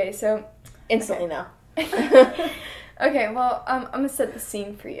guy. Okay, so instantly no. Okay, well, I'm gonna set the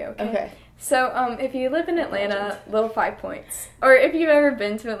scene for you. Okay. So, if you live in Atlanta, little 5 points. Or if you've ever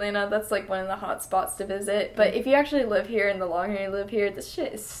been to Atlanta, that's, like, one of the hot spots to visit. But if you actually live here and the longer you live here, this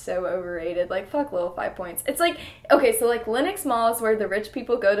shit is so overrated. Like, fuck little 5 points. It's like, okay, so, like, Lenox Mall is where the rich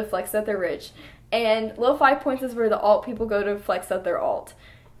people go to flex that they're rich. And little 5 points is where the alt people go to flex that they're alt.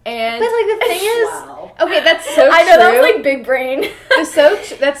 And but, like, the thing is... Wow. Okay, that's so true. I know, that was, like, big brain. That's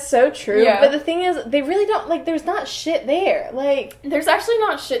so true. Yeah. But the thing is, they really don't... Like, there's not shit there. Like... There's actually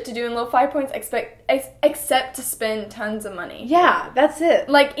not shit to do in little 5 points except to spend tons of money. Yeah, that's it.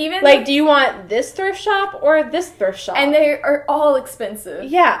 Like, even... Like, do you want this thrift shop or this thrift shop? And they are all expensive.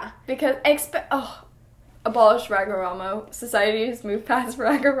 Yeah. Because... Abolish Ragorama. Society has moved past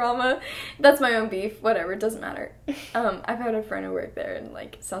Ragorama. That's my own beef. Whatever, it doesn't matter. I've had a friend who worked there, and,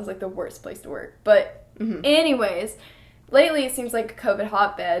 like, it sounds like the worst place to work. But, anyways, lately it seems like a COVID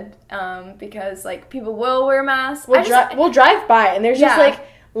hotbed, because, like, people will wear masks. We'll drive by, and there's just, like,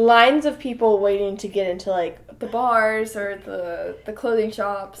 lines of people waiting to get into, like... the bars or the clothing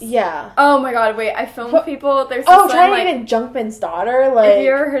shops. Yeah. Oh my god, wait, I filmed people. There's this trying to get in Junkman's Daughter, like... Have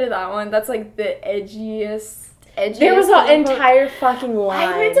you ever heard of that one? That's, like, the edgiest. There was an entire fucking line.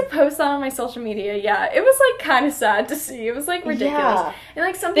 I meant to post that on my social media, yeah. It was, like, kind of sad to see. It was, like, ridiculous. Yeah. And,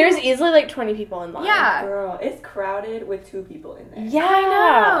 like, some There's easily, like, 20 people in line. Yeah. Girl, it's crowded with 2 people in there. Yeah. I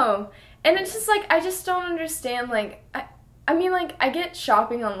know. And it's just, like, I just don't understand, like... I mean, like, I get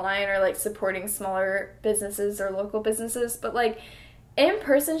shopping online or, like, supporting smaller businesses or local businesses, but, like,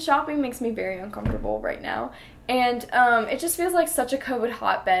 in-person shopping makes me very uncomfortable right now. And, it just feels like such a COVID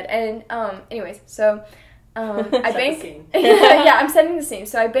hotbed. And, anyways, so, I bank... yeah, I'm setting the scene.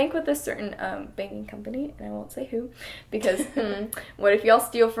 So I bank with a certain, banking company, and I won't say who, because, what if y'all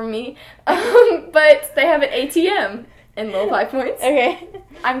steal from me? But they have an ATM. In little 5 points. Okay.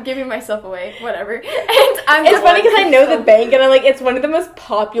 I'm giving myself away. Whatever. And it's funny because I know the bank, and I'm like, it's one of the most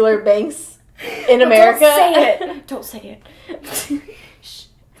popular banks in America. Don't say it. Don't say it.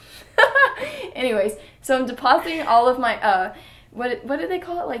 Anyways, so I'm depositing all of my, what do they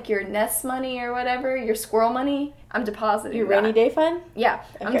call it? Like your nest money or whatever? Your squirrel money? I'm depositing your rainy day fund? Yeah.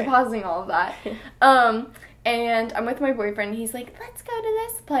 Okay. I'm depositing all of that. And I'm with my boyfriend, and he's like, let's go to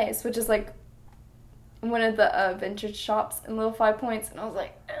this place, which is like, one of the vintage shops in Little 5 Points, and I was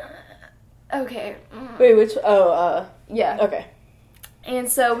like, okay. Wait, which, yeah. Okay. And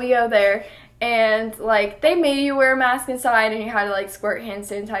so we go there, and, like, they made you wear a mask inside, and you had to, like, squirt hand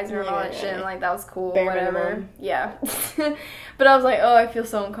sanitizer and all that shit, and, like, that was cool, bare whatever. minimum. Yeah. But I was like, oh, I feel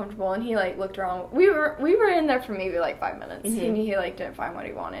so uncomfortable, and he, like, looked around. We were in there for maybe, like, 5 minutes, and he, like, didn't find what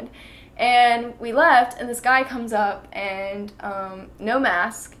he wanted. And we left, and this guy comes up, and, no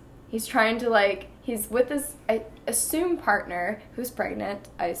mask. He's trying to, like, he's with his, I assume, partner, who's pregnant,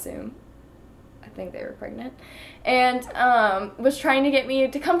 I assume. I think they were pregnant. And, was trying to get me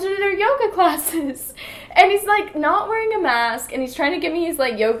to come to their yoga classes. And he's, like, not wearing a mask, and he's trying to get me his,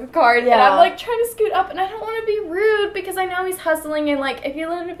 like, yoga card. Yeah. And I'm, like, trying to scoot up, and I don't want to be rude, because I know he's hustling, and, like, if you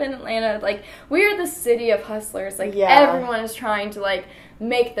live in Atlanta, like, we are the city of hustlers. Like, everyone is trying to, like,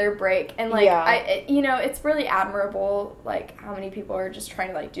 make their break, and, like, it's really admirable, like, how many people are just trying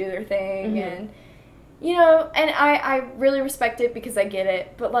to, like, do their thing, and you know, and I really respect it because I get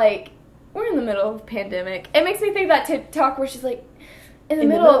it, but, like, we're in the middle of a pandemic. It makes me think that TikTok where she's like, in the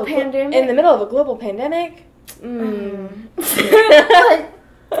middle of a pandemic. In the middle of a global pandemic? That's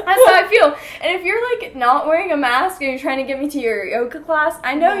how I feel. And if you're, like, not wearing a mask and you're trying to get me to your yoga class,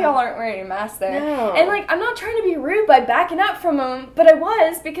 I know y'all aren't wearing a mask there. No. And, like, I'm not trying to be rude by backing up from them, but I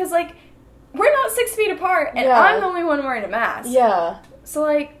was because, like, we're not 6 feet apart, and I'm the only one wearing a mask. Yeah. So,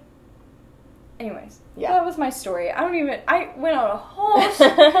 like, anyways. Yeah. That was my story. I went on a whole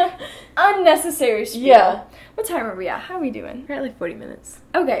unnecessary spiel. Yeah. What time are we at? How are we doing? We're at like 40 minutes.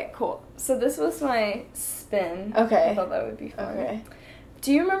 Okay, cool. So this was my spin. Okay. I thought that would be fun. Okay.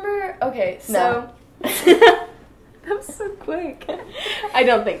 Do you remember? Okay, so. No. That was so quick. I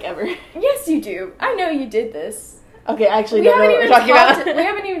don't think ever. Yes, you do. I know you did this. Okay, I actually don't know what we're talking about. We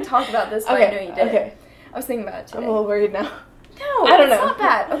haven't even talked about this, but I know you did. Okay. I was thinking about it today. I'm a little worried now. No, I don't know. It's not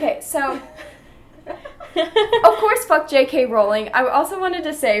bad. Okay, so. Of course, fuck J.K. Rowling. I also wanted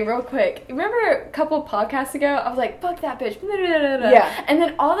to say real quick, remember a couple podcasts ago, I was like, fuck that bitch. Yeah. And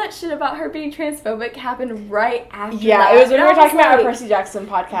then all that shit about her being transphobic happened right after that. Yeah, it was when we were talking about our like, Percy Jackson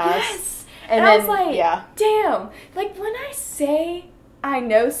podcast. Yes. And I then, was like, yeah. damn. Like, when I say I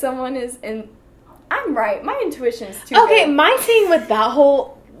know someone is in, I'm right. My intuition's too Okay, good. my thing with that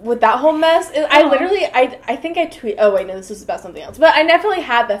whole mess is I think I tweet. Oh wait, no, this was about something else. But I definitely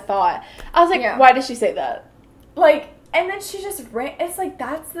had the thought. I was like, why did she say that? Like, and then she just ran. It's like,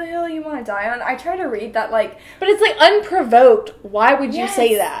 that's the hill you want to die on. I try to read that, like, but it's like unprovoked. Why would you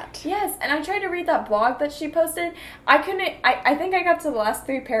say that? Yes, and I tried to read that blog that she posted. I couldn't. I think I got to the last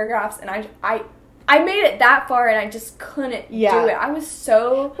 3 paragraphs, and I made it that far, and I just couldn't do it. I was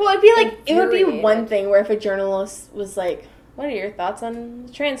so. Well, it'd be like it would be one thing where if a journalist was like, "What are your thoughts on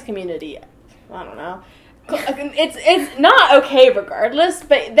the trans community?" I don't know. It's not okay regardless,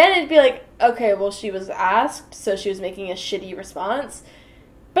 but then it'd be like, okay, well, she was asked, so she was making a shitty response,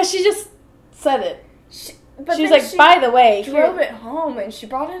 but she just said it. She was like, by the way, drove it home, and she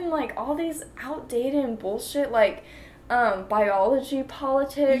brought in like all these outdated bullshit, like biology,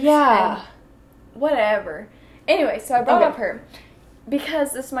 politics, and whatever. Anyway, so I brought up her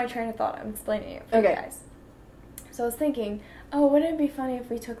because this is my train of thought. I'm explaining it for you guys. So I was thinking, oh, wouldn't it be funny if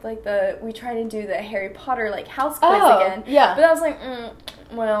we took, like, we tried to do the Harry Potter, like, house quiz again? Yeah. But I was like,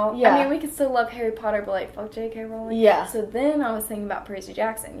 well, I mean, we could still love Harry Potter, but, like, fuck J.K. Rowling. Yeah. So then I was thinking about Percy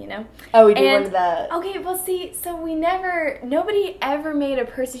Jackson, you know? Oh, we did one of that. Okay, well, see, so nobody ever made a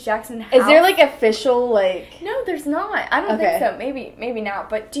Percy Jackson house. Is there, like, official, like... No, there's not. I don't think so. Maybe not.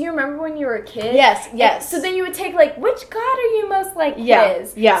 But do you remember when you were a kid? Yes. And so then you would take, like, which god are you most like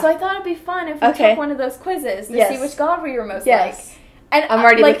quiz? Yeah. So I thought it'd be fun if we took one of those quizzes to see which god we were most like. And I'm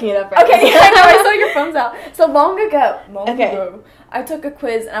already looking it up right now. Okay, I know, I saw your phones out. So long ago, I took a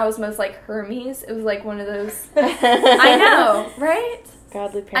quiz and I was most like Hermes. It was like one of those. I know, right?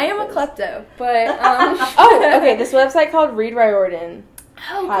 Godly parents. I am a klepto, but oh, okay. This website called Read Riordan.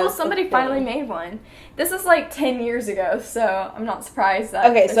 Oh, cool! Somebody finally made one. This is like 10 years ago, so I'm not surprised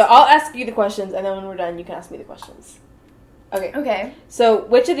that. Okay, so I'll ask you the questions, and then when we're done, you can ask me the questions. Okay. So,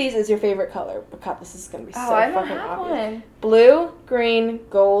 which of these is your favorite color? God, this is going to be so fucking obvious. One. Blue, green,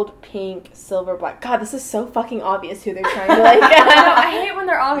 gold, pink, silver, black. God, this is so fucking obvious who they're trying to, like... I hate when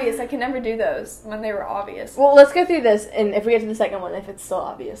they're obvious. I can never do those when they were obvious. Well, let's go through this, and if we get to the second one, if it's still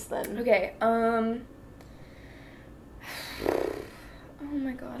obvious, then... Okay, oh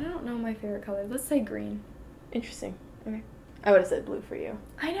my god, I don't know my favorite color. Let's say green. Interesting. Okay. I would have said blue for you.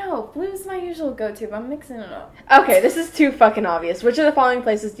 I know. Blue's my usual go-to, but I'm mixing it up. Okay, this is too fucking obvious. Which of the following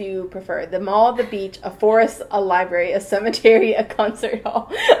places do you prefer? The mall, the beach, a forest, a library, a cemetery, a concert hall.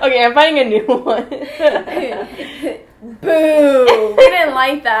 Okay, I'm finding a new one. Boo! We didn't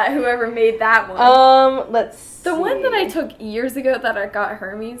like that, whoever made that one. Let's see. The one that I took years ago that I got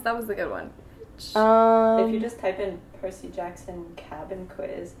Hermes, that was the good one. If you just type in Percy Jackson cabin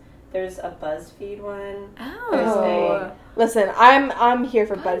quiz, there's a BuzzFeed one. Oh. Listen, I'm here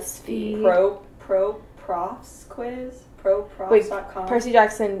for BuzzFeed. Pro Profs quiz. ProProfs.com. Percy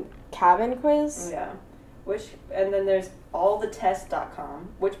Jackson cabin quiz? Yeah. And then there's allthetest.com.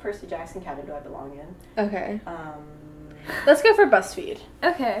 Which Percy Jackson cabin do I belong in? Okay. Let's go for BuzzFeed.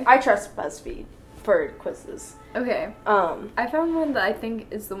 Okay. I trust BuzzFeed for quizzes. Okay. I found one that I think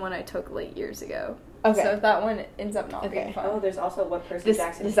is the one I took late years ago. Okay. So if that one ends up not being fun. Oh, there's also what Percy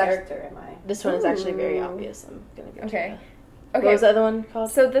Jackson character am I? This one is actually very obvious. I'm going to go to Okay. What was the other one called?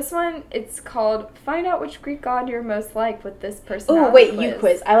 So this one, it's called Find Out Which Greek God You're Most Like with This Personality Oh, wait, quiz. you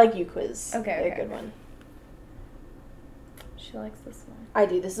quiz. I like you quiz. Okay, They're a good one. She likes this one. I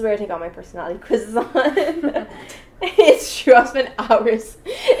do. This is where I take all my personality quizzes on. It's true. I'll spend hours.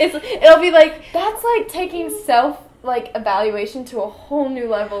 It'll be like that's like taking evaluation to a whole new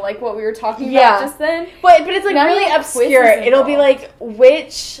level, like what we were talking about just then. But it's like really obscure. It'll be like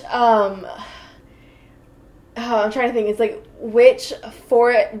which I'm trying to think. It's like which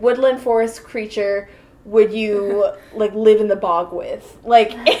woodland forest creature would you like live in the bog with?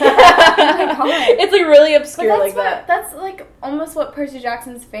 Like oh my God. It's like really obscure like that. That's like almost what Percy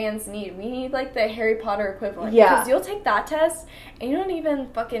Jackson's fans need. We need like the Harry Potter equivalent. Yeah. Because you'll take that test and you don't even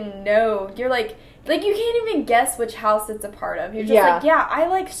fucking know. You're like you can't even guess which house it's a part of. You're just like, yeah, I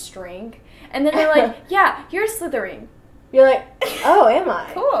like string. And then they're like, yeah, you're Slytherin. You're like, oh, am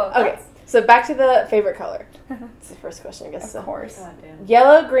I? Cool. Okay, so back to the favorite color. That's the first question, I guess. Of course.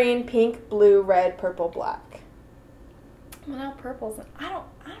 Yellow, green, pink, blue, red, purple, black. Well, now purple's... I don't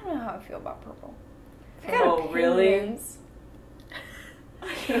know how I feel about purple. Oh, really?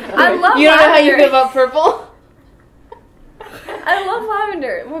 I love You don't know how you feel about purple? I love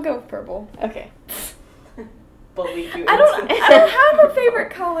lavender. We'll go with purple. Okay. Believe you. I don't have a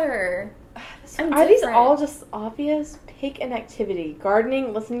favorite color. Are these all just obvious? Pick an activity.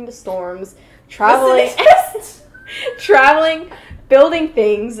 Gardening, listening to storms, traveling, building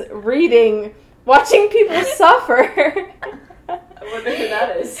things, reading, watching people suffer. I wonder who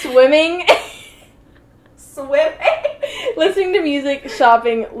that is. Swimming. Listening to music,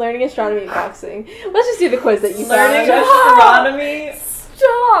 shopping, learning astronomy, boxing. Let's just do the quiz that you learning found. astronomy.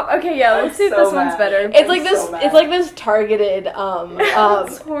 Stop. Okay, yeah, let's see if this one's better. It's like this. It's like this targeted.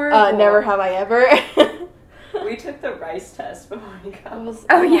 Never have I ever. We took the rice test before we got.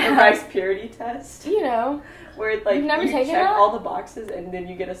 The rice purity test. You know, where like you check all the boxes and then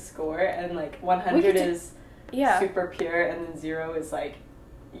you get a score, and like 100 is super pure, and then 0 is like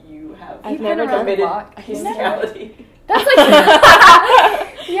you have. I've never done bestiality. That's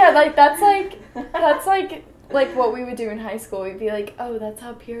like that's like what we would do in high school. We'd be like, oh, that's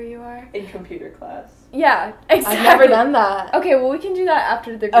how pure you are in computer class. Yeah, exactly. I've never done that. Okay, well, we can do that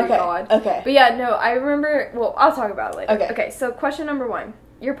after the Greek god. Okay. But yeah, no, I remember. Well, I'll talk about it later. Okay. Okay. So question number 1: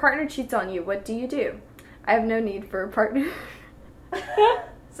 your partner cheats on you. What do you do? I have no need for a partner.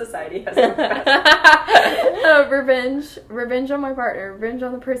 Society has revenge on my partner, revenge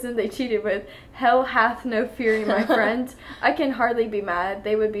on the person they cheated with. Hell hath no fury, my friend. I can hardly be mad.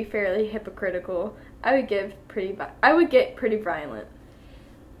 They would be fairly hypocritical. I would get pretty violent.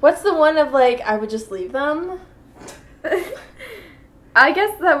 What's the one of like I would just leave them? I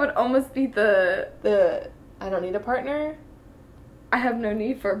guess that would almost be the I don't need a partner. I have no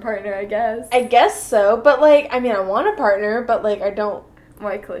need for a partner. I guess so, but like I mean I want a partner, but like I don't.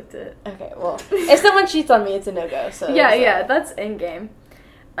 Well, I clicked it. Okay, well, if someone cheats on me, it's a no-go, so... Yeah, that's in-game.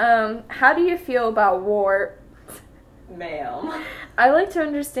 How do you feel about war? Ma'am. I like to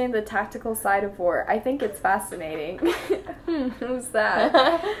understand the tactical side of war. I think it's fascinating. Who's that?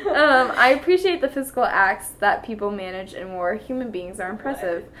 I appreciate the physical acts that people manage in war. Human beings are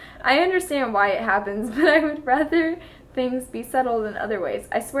impressive. I understand why it happens, but I would rather things be settled in other ways.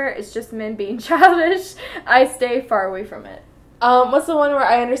 I swear it's just men being childish. I stay far away from it. What's the one where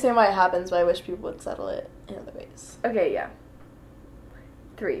I understand why it happens, but I wish people would settle it in other ways? Okay, yeah.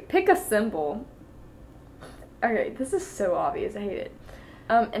 3. Pick a symbol. Okay, this is so obvious. I hate it.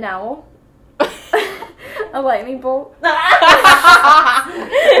 An owl. A lightning bolt. I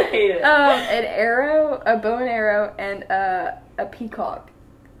hate it. An arrow, a bow and arrow, and a peacock.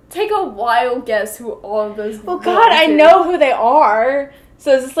 Take a wild guess who all of those. Well, God, I know who they are.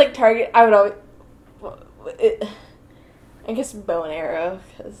 So is this like Target? I would always. I guess bow and arrow,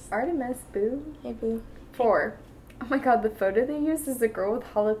 because... Artemis, boo. Hey, boo. 4. Oh my God, the photo they used is a girl with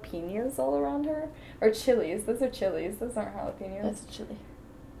jalapenos all around her. Or chilies. Those are chilies. Those aren't jalapenos. That's a chili.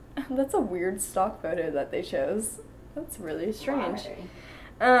 That's a weird stock photo that they chose. That's really strange.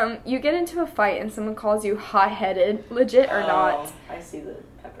 Why? You get into a fight and someone calls you hot-headed. Legit or not? I see the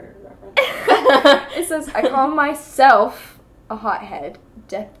pepper reference. It says, I call myself a hothead.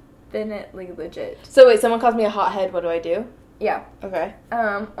 Definitely legit. So wait, someone calls me a hothead, what do I do? Yeah. Okay.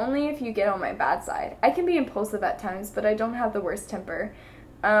 Only if you get on my bad side. I can be impulsive at times, but I don't have the worst temper.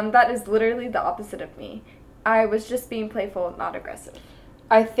 That is literally the opposite of me. I was just being playful, not aggressive.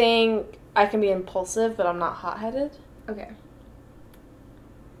 I think I can be impulsive, but I'm not hot-headed. Okay.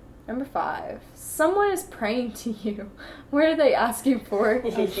 Number 5. Someone is praying to you. What are they asking for?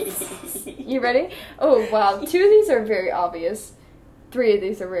 You ready? Oh, wow. 2 of these are very obvious. 3 of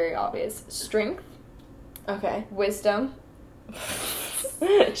these are very obvious. Strength. Okay. Wisdom.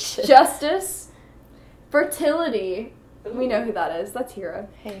 Justice. Fertility. Ooh. We know who that is. That's Hera.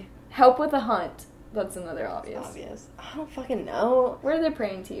 Hey. Help with a hunt. That's another obvious. I don't fucking know. What are they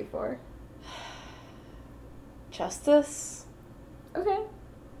praying to you for? 3 of these are very obvious. 2 of these are very obvious. Strength. Wisdom. Fertility. We know who that is. That's Hera. Hey. Help with a hunt. That's another obvious. Where are they praying to you for? 4. Justice? Okay.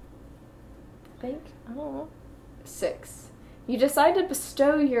 I think. I don't know. 6. You decide to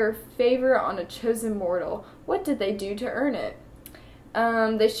bestow your favor on a chosen mortal. What did they do to earn it?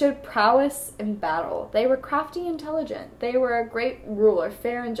 They showed prowess in battle. They were crafty, intelligent. They were a great ruler,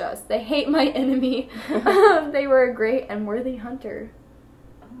 fair and just. They hate my enemy. They were a great and worthy hunter.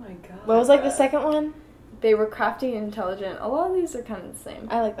 Oh my god. What was, like, the second one? They were crafty and intelligent. A lot of these are kind of the same.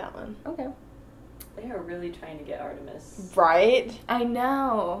 I like that one. Okay. They are really trying to get Artemis Right? I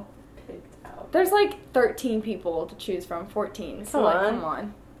know. picked out. There's like 13 people to choose from, 14. So come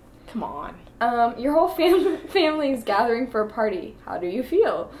on. Come on. Your whole family is gathering for a party. How do you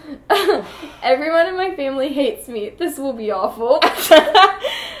feel? Everyone in my family hates me. This will be awful.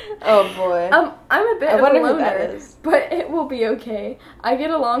 Oh boy. I'm a bit I of a wonder who loner, that is. but it will be okay. I get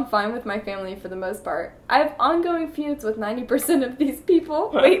along fine with my family for the most part. I have ongoing feuds with 90% of these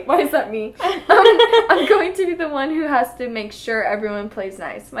people. Wait, why is that me? I'm going to be the one who has to make sure everyone plays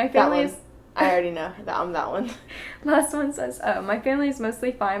nice. My family is... I already know. I'm that one. Last one says, my family is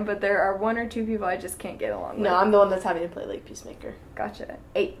mostly fine, but there are 1 or 2 people I just can't get along with. No, I'm the one that's having to play like Peacemaker. Gotcha.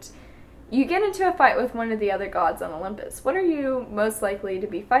 8. You get into a fight with one of the other gods on Olympus. What are you most likely to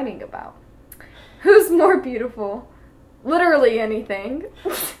be fighting about? Who's more beautiful? Literally anything.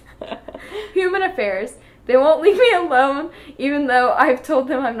 Human affairs. They won't leave me alone, even though I've told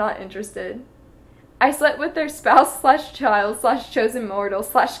them I'm not interested. I slept with their spouse/child/chosen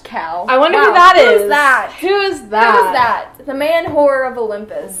mortal/cow. I wonder who that is. Who's that? Who is Who is that? that? The man whore of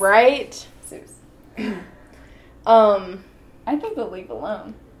Olympus. Right? Zeus. I think they'll leave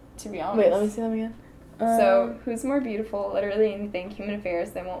alone, to be honest. Wait, let me see them again. So, who's more beautiful? Literally anything. Human affairs.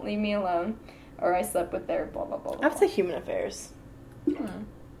 They won't leave me alone. Or I slept with their blah, blah, blah, blah. I would say human affairs.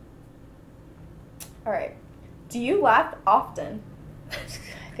 Alright. Do you laugh often? I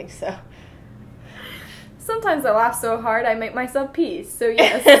think so. Sometimes I laugh so hard I make myself pee. So,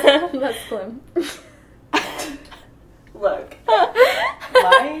 yes. That's Clem. Look.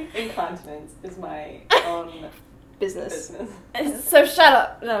 My incontinence is my own business. So shut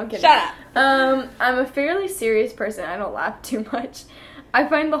up. No, I'm kidding. Shut up. I'm a fairly serious person. I don't laugh too much. I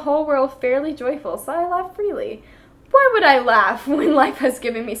find the whole world fairly joyful, so I laugh freely. Why would I laugh when life has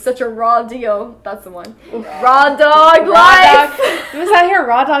given me such a raw deal? That's the one. Raw dog life! Who's out here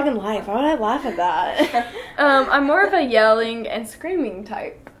raw dogging life? Why would I laugh at that? I'm more of a yelling and screaming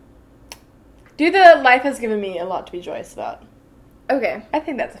type. Do the life has given me a lot to be joyous about. Okay. I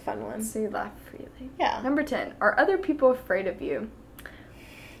think that's a fun one. So you laugh freely. Yeah. Number 10. Are other people afraid of you?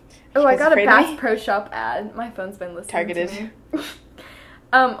 Oh, I got a Bass Pro Shop ad. My phone's been listening Targeted. to me.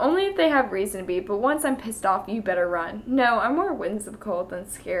 Only if they have reason to be, but once I'm pissed off, you better run. No, I'm more whimsical than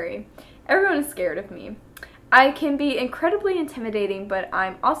scary. Everyone is scared of me. I can be incredibly intimidating, but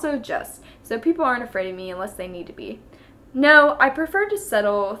I'm also just, so people aren't afraid of me unless they need to be. No, I prefer to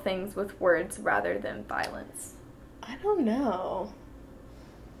settle things with words rather than violence. I don't know.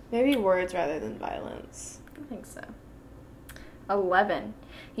 Maybe words rather than violence. I think so. 11.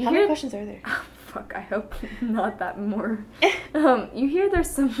 How many questions are there? Oh, fuck, I hope not that more. You hear there's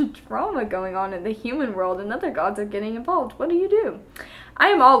some drama going on in the human world and other gods are getting involved. What do? I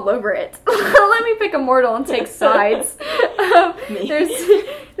am all over it. Let me pick a mortal and take sides.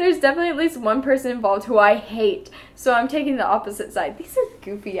 There's definitely at least one person involved who I hate, so I'm taking the opposite side. These are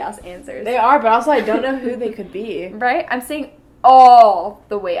goofy-ass answers. They are, but also I don't know who they could be. Right? I'm saying all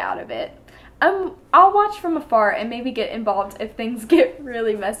the way out of it. I'll watch from afar and maybe get involved if things get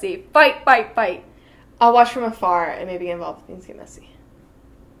really messy. Fight, fight, fight. I'll watch from afar and maybe get involved if things get messy.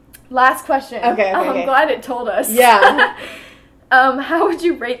 Last question. Okay. I'm glad it told us. Yeah. How would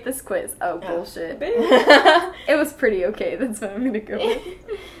you rate this quiz? Oh, bullshit. It was pretty okay. That's what I'm going to go with.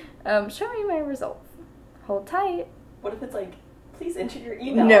 Show me my results. Hold tight. What if it's like, please enter your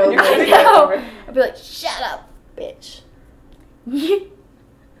email? No. I'd be like, shut up, bitch.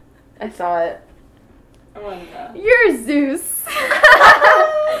 I saw it. I want to know. You're Zeus.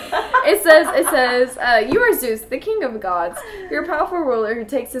 It says, you are Zeus, the king of the gods. You're a powerful ruler who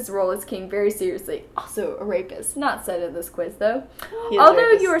takes his role as king very seriously. Also a rapist. Not said in this quiz, though.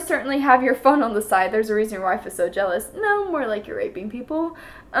 Although you are certainly have your fun on the side, there's a reason your wife is so jealous. No, more like you're raping people.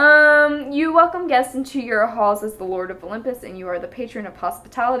 You welcome guests into your halls as the Lord of Olympus, and you are the patron of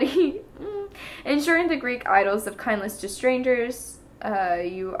hospitality. Ensuring the Greek idols of kindness to strangers.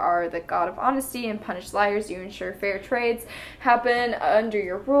 You are the god of honesty and punish liars. You ensure fair trades happen under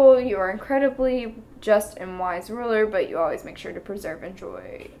your rule. You are incredibly just and wise ruler, but you always make sure to preserve and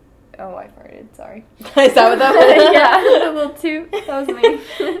joy. Oh, I farted. Sorry. Is that what that was? Yeah, a little toot. That was me.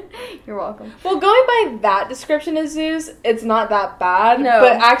 You're welcome. Well, going by that description of Zeus, it's not that bad. No.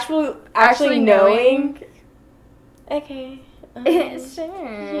 But actually knowing Okay. Sure.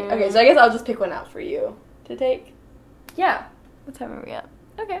 Okay, so I guess I'll just pick one out for you to take. Yeah. What time are we at?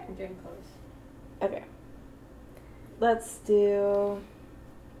 Okay. I'm doing close. Okay. Let's do...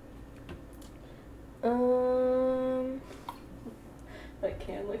 That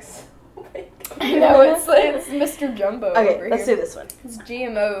can looks so big. I know, it's Mr. Jumbo over Okay, here. let's do this one. It's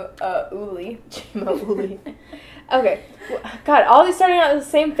GMO Uli. GMO Uli. Okay. God, all these starting out with the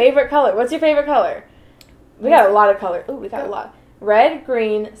same favorite color. What's your favorite color? We got a lot of color. Ooh, we got a lot. Red,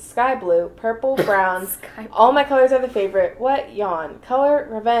 green, sky blue, purple, brown. All my colors are the favorite. What? Yawn. Color,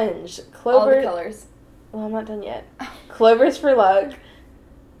 revenge. Clover. All the colors. Well, I'm not done yet. Clovers for luck.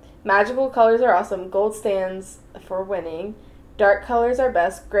 Magical colors are awesome. Gold stands for winning. Dark colors are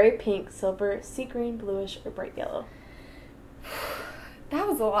best. Gray, pink, silver, sea green, bluish, or bright yellow. That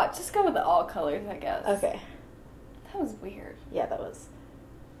was a lot. Just go with the all colors, I guess. Okay. That was weird. Yeah, that was.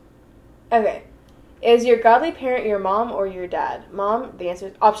 Okay. Is your godly parent your mom or your dad? Mom, the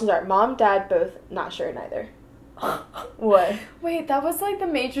options are mom, dad, both, not sure, neither. What? Wait, that was like the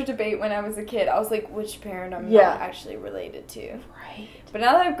major debate when I was a kid. I was like, which parent I'm not actually related to. Right. But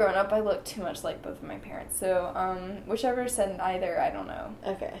now that I've grown up, I look too much like both of my parents. So, whichever said either, I don't know.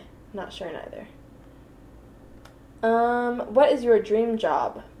 Okay. Not sure neither. What is your dream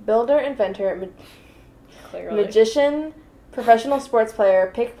job? Builder, inventor, Clearly. magician, professional sports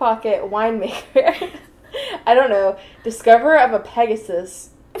player, pickpocket, winemaker. I don't know. Discoverer of a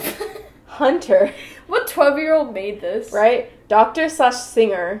Pegasus. Hunter. What 12-year-old made this? Right?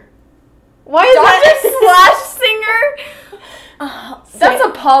 Doctor/singer. Why is Doctor/singer? That's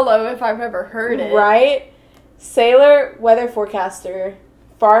Apollo if I've ever heard it. Right? Sailor, weather forecaster,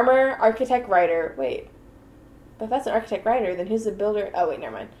 farmer, architect, writer. Wait. But if that's an architect writer, then who's the builder? Oh, wait,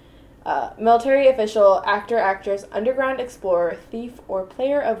 never mind. Military official, actor, actress, underground explorer, thief, or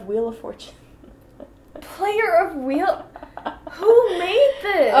player of Wheel of Fortune. Player of Wheel? Who made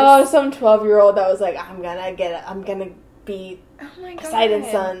this? Oh, some 12-year-old that was like, I'm gonna be Oh my God.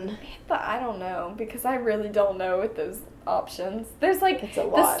 Poseidon's son. But I don't know, because I really don't know with those options. There's like It's a the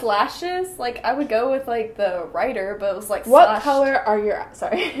lot. slashes. Like I would go with like the writer, but it was like What slashed. color are your...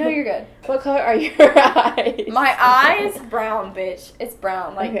 Sorry. No, you're good. What color are your eyes? My eyes? Brown, bitch. It's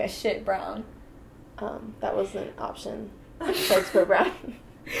brown. Like Okay. shit brown. That was an option. Shakespeare Brown.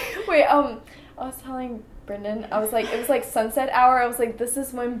 Wait, I was telling Brendan, I was like, it was like sunset hour. I was like, this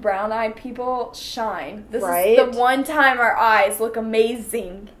is when brown-eyed people shine. This Right? is the one time our eyes look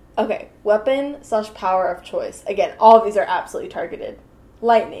amazing. Okay, weapon/power of choice. Again, all of these are absolutely targeted.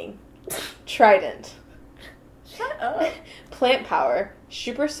 Lightning, trident, Shut up. plant power,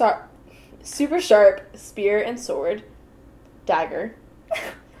 super sharp spear and sword, dagger,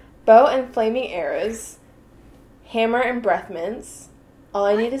 bow and flaming arrows, hammer and breath mints. All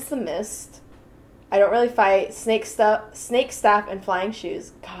I need is the mist. I don't really fight. Snake staff, and flying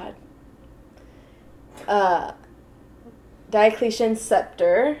shoes. God. Diocletian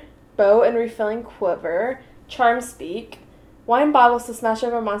scepter, bow and refilling quiver, charm speak, wine bottles to smash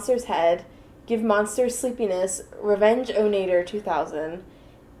over monster's head, give monsters sleepiness, revenge onator 2000.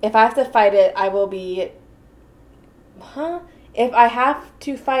 If I have to fight it, I will be... If I have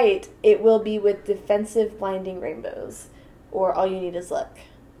to fight, it will be with defensive blinding rainbows, or all you need is luck.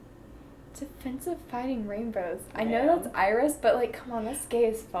 Defensive fighting rainbows. I know that's Iris, but like, come on, that's gay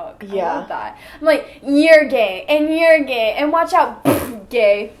as fuck. Yeah. I love that. I'm like, you're gay, and watch out,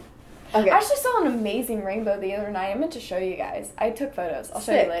 gay. Okay. I actually saw an amazing rainbow the other night. I meant to show you guys. I took photos. I'll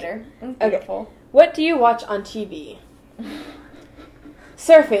show Sick. you later. It's Okay. beautiful. What do you watch on TV?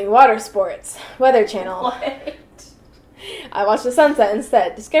 Surfing, water sports, Weather Channel. What? I watch the sunset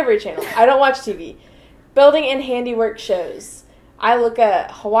instead. Discovery Channel. I don't watch TV. Building and handiwork shows. I look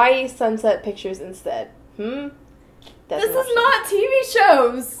at Hawaii sunset pictures instead. That's This an is option. not TV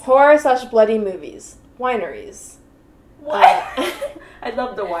shows. Horror/bloody movies. Wineries. What? I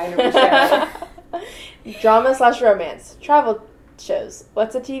love the winery show. Drama/romance. Travel shows.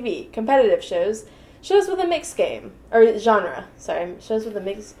 What's a TV? Competitive shows. Shows with a mixed game. Or genre. Sorry. Shows with a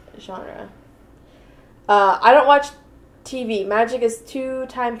mixed genre. I don't watch TV. Magic is too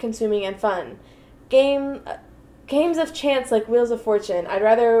time consuming and fun. Games of chance like Wheels of Fortune. I'd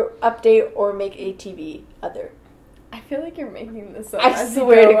rather update or make a TV other. I feel like you're making this up. I as you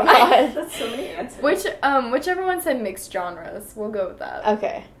swear to go. God. That's so many answers. Whichever one said mixed genres, we'll go with that.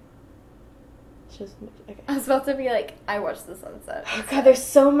 Okay. Okay. I was about to be like, I watched the sunset. Oh, God, there's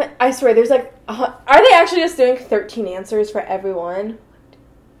so many. I swear, there's like... are they actually just doing 13 answers for everyone?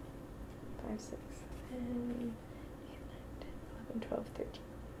 5, 6, 7, 8, 9, 10, 11, 12, 13.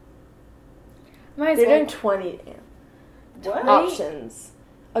 Might as They're well. doing 20 What? options.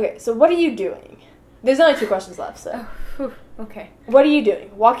 Okay, so what are you doing? There's only 2 questions left, so. Oh, whew, okay. What are you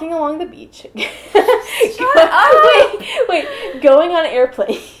doing? Walking along the beach. Shut up! Wait. Going on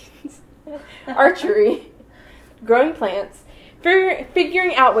airplanes. Archery. Growing plants.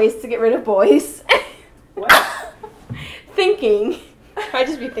 Figuring out ways to get rid of boys. What? Thinking. I'd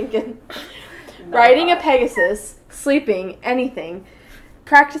just be thinking. Riding a Pegasus. Sleeping. Anything.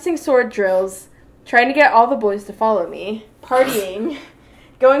 Practicing sword drills. Trying to get all the boys to follow me. Partying.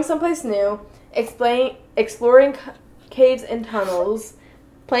 Going someplace new. Exploring caves and tunnels.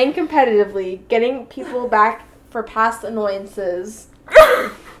 Playing competitively. Getting people back for past annoyances.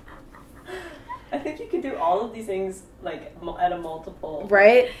 I think you could do all of these things, like, at a multiple.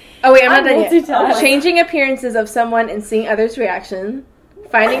 Right? Oh, wait, I'm not done yet. multitask. Changing appearances of someone and seeing others' reaction.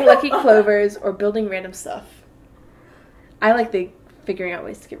 Finding lucky clovers or building random stuff. I like the figuring out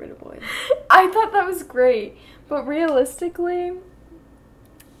ways to get rid of boys. I thought that was great, but realistically,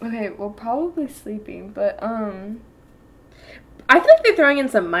 okay, well, probably sleeping, but I feel like they're throwing in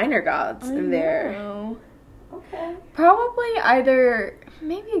some minor gods in there. know. Okay. Probably either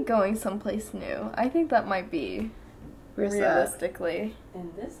maybe going someplace new. I think that might be Where's that? realistically.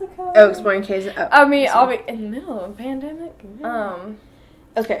 In this account? Oh, exploring caves. Oh, I mean, I'll be in the middle of a pandemic.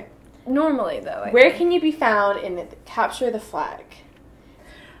 Okay. Normally though. Where can you be found in Capture the Flag?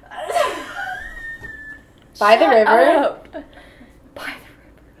 By the river. By the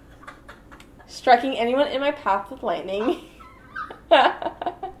river. Striking anyone in my path with lightning.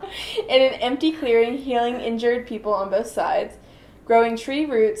 In an empty clearing, healing injured people on both sides. Growing tree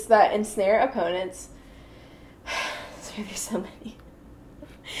roots that ensnare opponents. There's so many.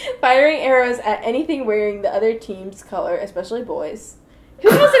 Firing arrows at anything wearing the other team's color, especially boys. Who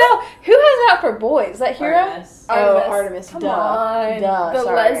has it out? Who has it out for boys? Is that Hero? Artemis. Oh, Artemis. Come Duh. on. Duh, the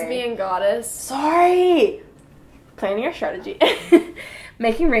sorry. lesbian goddess. Sorry. Planning our strategy.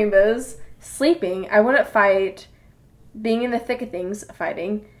 Making rainbows. Sleeping. I wouldn't fight. Being in the thick of things.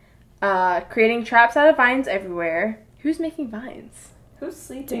 Fighting. Creating traps out of vines everywhere. Who's making vines? Who's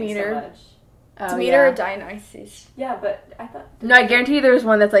sleeping Demeter. so much? Oh, Demeter yeah. or Dionysus? Yeah, but I thought... No, I guarantee you there's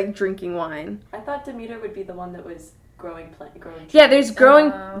one that's like drinking wine. I thought Demeter would be the one that was growing trees. Yeah, there's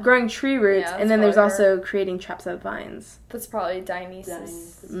growing tree roots, Yeah, and then there's that's also creating traps out of vines. That's probably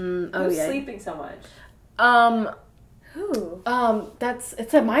Dionysus. Oh Who's yeah. sleeping so much? Who?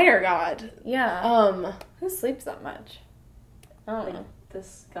 It's a minor god. Yeah. Who sleeps that much? I don't Like, know.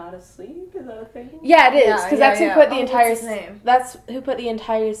 this goddess sleep? Is that a thing? Yeah, it is, Yeah, because yeah, that's who yeah. put the Oh, entire. what's his name? That's who put the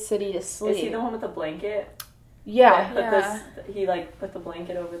entire city to sleep. Is he the one with the blanket? Yeah. He like put the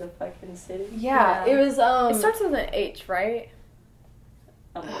blanket over the fucking city? Yeah. Yeah. It was It starts with an H, right?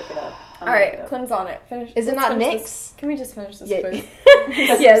 I'm gonna look it up. Alright, Clem's on it. Finish. Is it let's not finish Nyx? this. Can we just finish this, Yeah. please?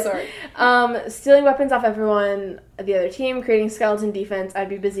 Yes. Sorry. Stealing weapons off everyone, the other team, creating skeleton defense. I'd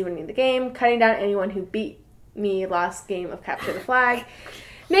be busy winning the game, cutting down anyone who beat me last game of Capture the Flag,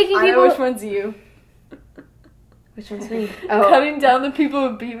 making I people. know which one's you. Which one's me? Oh, Cutting down the people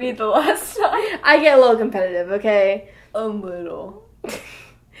who beat me the last time. I get a little competitive, okay? A little.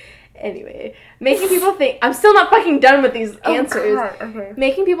 Anyway, making people think. I'm still not fucking done with these answers. God, okay.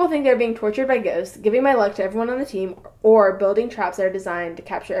 Making people think they're being tortured by ghosts, giving my luck to everyone on the team, or building traps that are designed to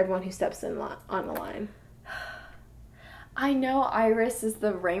capture everyone who steps in on the line. I know Iris is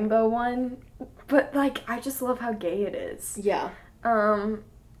the rainbow one, but like I just love how gay it is. Yeah.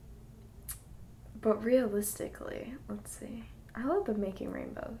 But realistically, let's see. I love the making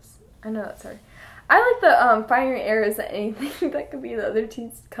rainbows. I know that's hard. I like the firing arrows at anything that could be the other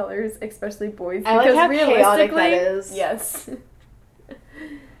team's colors, especially boys. I like how chaotic that is. Yes.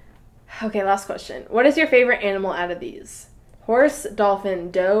 Okay, last question. What is your favorite animal out of these? Horse,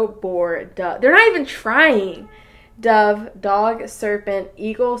 dolphin, doe, boar, dove. They're not even trying. Dove, dog, serpent,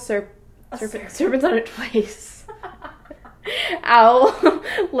 eagle, serpent's on it twice. Owl,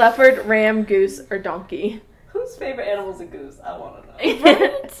 leopard, ram, goose, or donkey. Whose favorite animal is a goose? I want to know.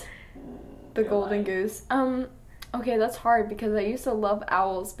 Right? The You're golden lying. goose. Okay, that's hard because I used to love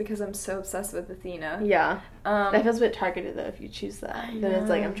owls because I'm so obsessed with Athena. Yeah. That feels a bit targeted, though, if you choose that. I Then it's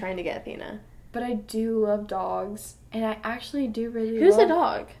like, know. I'm trying to get Athena. But I do love dogs, and I actually do really Who's love... a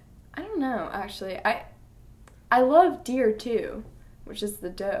dog? I don't know, actually. I love deer, too, which is the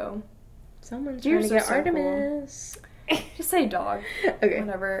doe. Someone's Deers trying to are get so cool. Artemis. Just say dog. Okay.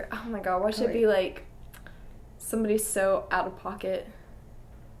 Whatever. Oh my god, why should it Wait. be like somebody so out of pocket?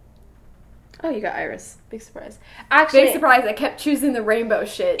 Oh, you got Iris. Big surprise. Actually, Big surprise, I kept choosing the rainbow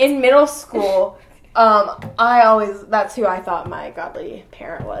shit. in middle school, that's who I thought my godly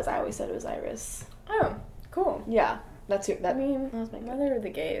parent was. I always said it was Iris. Oh, cool. Yeah, that's who. That I mean, that was my whether the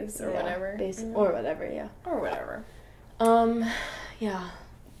gays or yeah, whatever. or whatever. Yeah. Or whatever. Yeah.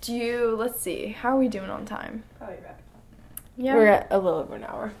 let's see, how are we doing on time? Probably wrap it up. Yeah. We're at a little over an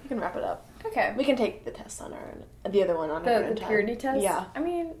hour. We can wrap it up. Okay. We can take the test on the other one on our own The purity time. test? Yeah. I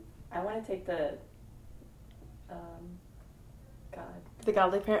mean, I want to take the, The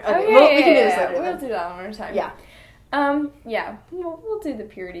godly parent. Okay, Okay, we can do this later. We'll do that one more time. Yeah. Yeah, we'll do the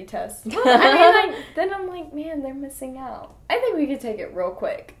purity test. Well, I mean, then I'm like, man, they're missing out. I think we could take it real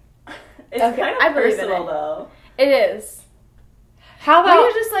quick. It's kind of personal, though. It is. How about... We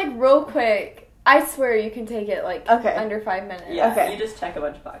could just, like, real quick. I swear you can take it, like, under 5 minutes. Yeah, okay. You just check a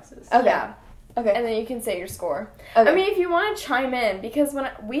bunch of boxes. Okay. Yeah. Okay. And then you can say your score. Okay. I mean, if you want to chime in, because when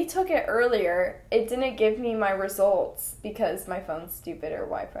we took it earlier, it didn't give me my results because my phone's stupid or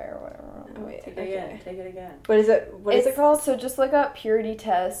Wi-Fi or whatever. Wait, take it again. Take it again. What is it? What is it called? So just look up purity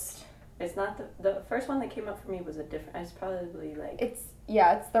test. It's not the first one that came up for me was a different. It's probably like. It's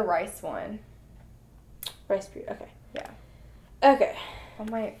the rice one. Rice purity. Okay. Yeah. Okay. I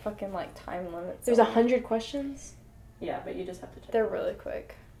might fucking like time limit. There's 100 questions. Yeah, but you just have to check. They're really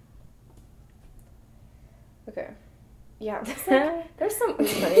quick. Okay. Yeah. There's some.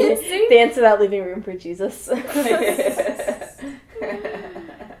 Dance without leaving room for Jesus.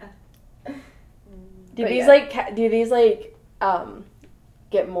 Do these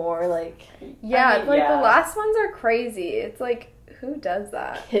get more like? Yeah, I mean, the last ones are crazy. It's like, who does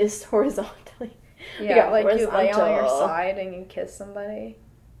that? Kissed horizontally. Yeah, like you lay on your side and you kiss somebody.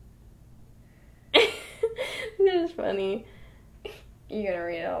 That is funny. You gonna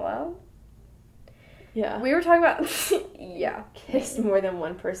read it out loud? Yeah. We were talking about... yeah. Kiss more than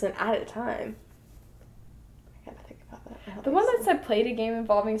one person at a time. I gotta think about that. The one that said played a game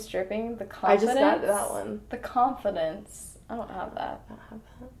involving stripping, the confidence. I just got that one. The confidence. I don't have that.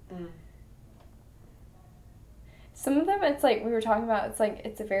 Some of them, it's like, we were talking about, it's like,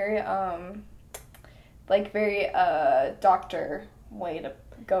 it's a very, very doctor way to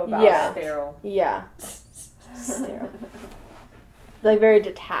go about it. Sterile. Yeah. Sterile. Like, very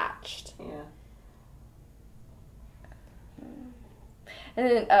detached. Yeah. And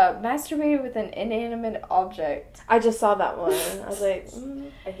then masturbate with an inanimate object. I just saw that one. I was like,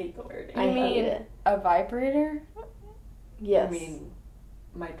 I hate the word. You mean a vibrator? Yes. I mean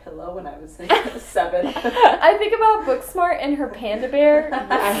my pillow when I was like 7. I think about Booksmart and her panda bear.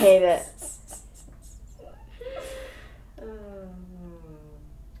 I hate it.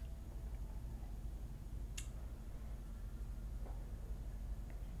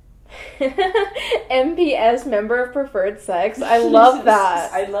 MPS, member of preferred sex. I love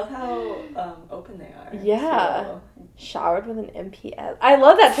that. I love how open they are. Yeah. So. Showered with an MPS. I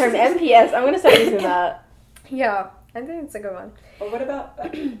love that term, MPS. I'm going to start using that. Yeah, I think it's a good one. Or what about, I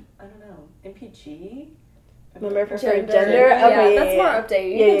don't know, MPG? Member of preferred gender? gender? Okay, that's more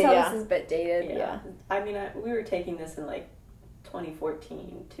updated. You can tell this is a bit dated. Yeah. I mean, we were taking this in like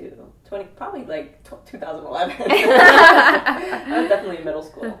 2014 to 2011. I was definitely in middle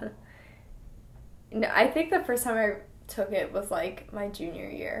school. No, I think the first time I took it was like my junior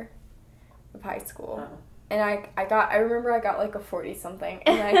year of high school. Oh. And I remember I got like a 40 something.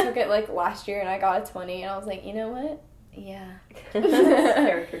 And then I took it like last year and I got a 20 and I was like, you know what? Yeah.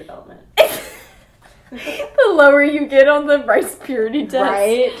 Character development. The lower you get on the rice purity test.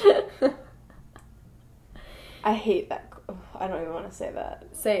 Right? I hate that. Oh, I don't even want to say that.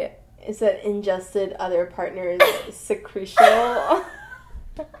 Say it. It said ingested other partner's secretional.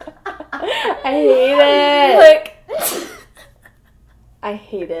 I hate it. Click. I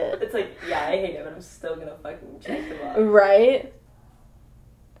hate it. It's like, yeah, I hate it, but I'm still gonna fucking check them out. Right?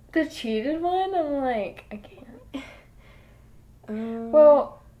 The cheated one? I'm like, I can't.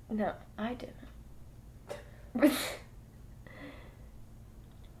 Well, no, I didn't.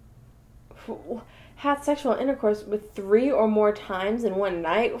 Had sexual intercourse with 3 or more times in one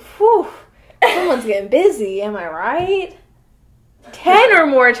night? Whew. Someone's getting busy, am I right? 10 or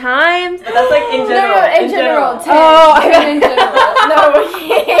more times? But that's like in general. No, in general. 10. Oh, I in general. No,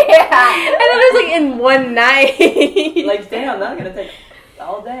 yeah. And then it was like in one night. Like, damn, that's gonna take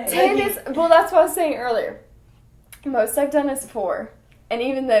all day. 10 is, well, that's what I was saying earlier. Most I've done is 4. And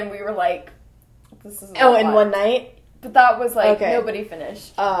even then we were like, this is a lot. In one night? But that was like, nobody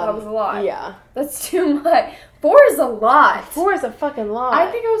finished. That was a lot. Yeah. That's too much. 4 is a lot. 4 is a fucking lot.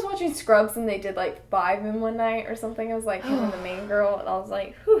 I think I was watching Scrubs and they did like 5 in one night or something. I was like, him and the main girl, and I was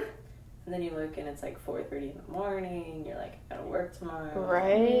like, whew. And then you look and it's like 4:30 in the morning. You're like, I gotta work tomorrow.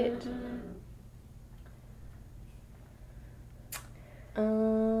 Right.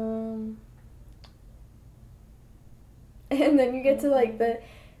 And then you get to like the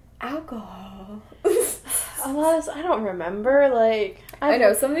alcohol. A lot of, I don't remember. Like, I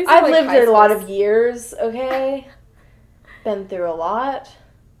know some of these. I've like lived a lot of years. Okay, been through a lot.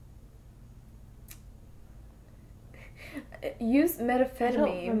 use methamphetamine. I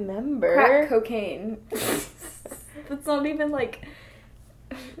don't remember. Crack cocaine. That's not even like...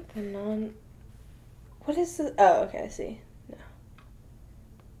 What is this? Oh, okay, I see. No.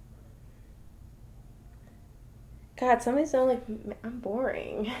 God, some of these don't like... I'm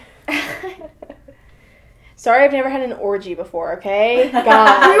boring. Sorry, I've never had an orgy before, okay?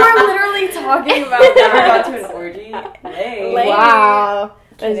 God. We were literally talking about that. Never got to an orgy? Lame. Wow.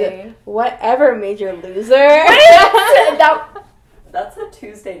 Whatever, major loser. That's a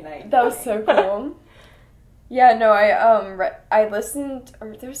Tuesday night. That was so cool. Yeah, no, I listened,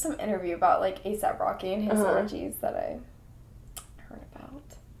 or there was some interview about, like, A$AP Rocky and his orgies that I heard about.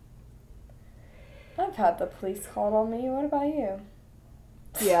 I've had the police called on me. What about you?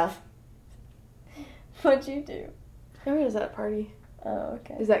 Yeah. What'd you do? I was at a party. Oh,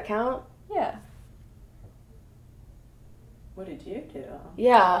 okay. Does that count? Yeah. What did you do?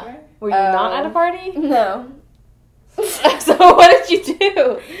 Yeah. Were you not at a party? No. So what did you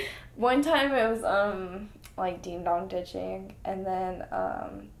do? One time it was, like, ding-dong ditching, and then,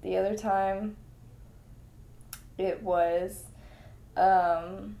 the other time it was,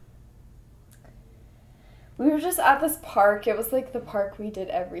 we were just at this park. It was, like, the park we did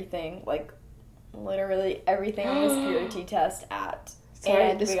everything, like, literally everything on this purity test at.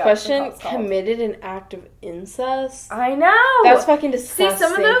 Sorry, and this question committed an act of incest. I know. That's fucking disgusting. See,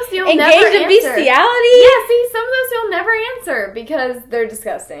 some of those you'll Engage never in answer. bestiality? Yeah, see, some of those you'll never answer because they're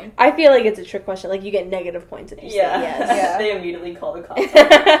disgusting. I feel like it's a trick question. Like, you get negative points if you say yes. Yeah. They immediately call the cops.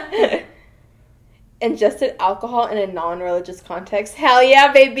 Ingested alcohol in a non-religious context. Hell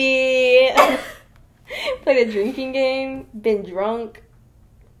yeah, baby! Played a drinking game. Been drunk.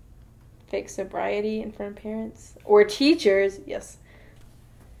 Fake sobriety in front of parents. Or teachers. Yes.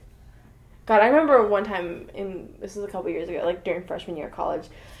 God, I remember one time, this was a couple years ago, like during freshman year of college,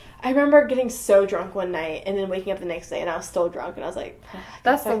 I remember getting so drunk one night and then waking up the next day and I was still drunk and I was like,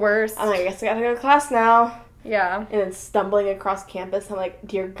 that's the worst. I'm like, I guess I gotta go to class now. Yeah. And then stumbling across campus, I'm like,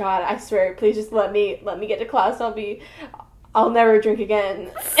 dear God, I swear, please just let me get to class. I'll never drink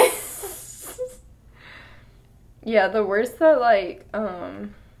again. Yeah, the worst that, like, I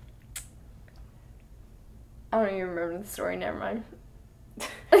don't even remember the story, never mind.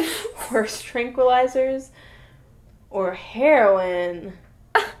 Horse tranquilizers or heroin.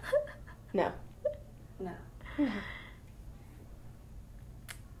 No.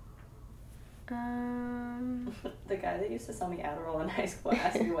 The guy that used to sell me Adderall in high school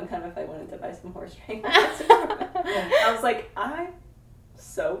asked me one time if I wanted to buy some horse tranquilizers. I was like, I'm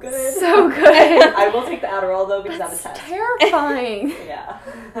so good. So good. I will take the Adderall though because That's I have a test. Terrifying. Yeah.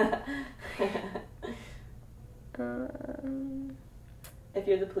 If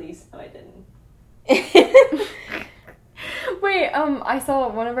you're the police, no, I didn't. Wait, I saw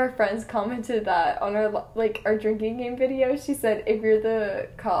one of our friends commented that on our drinking game video. She said, if you're the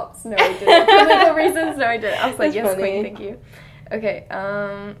cops, no, I didn't. For legal reasons, no, I didn't. I was like, yes, queen, thank you. Okay,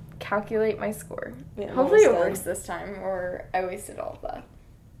 calculate my score. Yeah, hopefully it works this time, or I wasted all of that.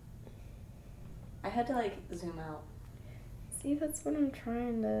 I had to, like, zoom out. See, that's what I'm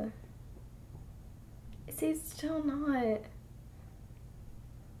trying to... See, it's still not...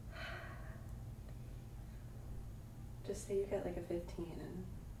 Just say you get like a 15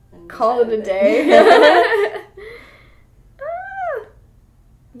 and call it a day.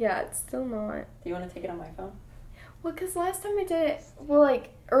 Yeah, it's still not. Do you want to take it on my phone? Well, because last time I did it, well, like,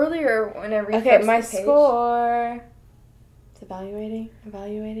 earlier when I refreshed okay, my the page. score. It's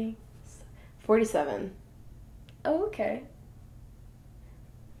evaluating. 47. Oh, okay.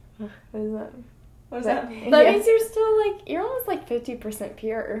 What is that? What does that mean? That means you're still, like, you're almost, like, 50%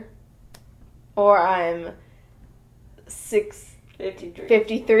 pure. Or I'm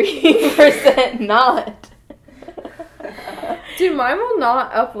 53% not. Dude, mine will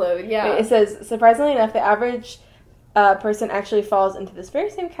not upload, yeah. It says, surprisingly enough, the average person actually falls into this very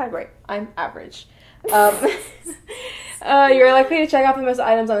same category. I'm average. You're likely to check off the most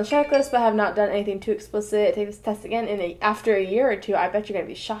items on the checklist, but have not done anything too explicit. Take this test again after a year or two. I bet you're going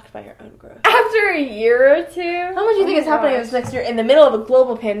to be shocked by your own growth. After a year or two? How much do you think is happening this next year in the middle of a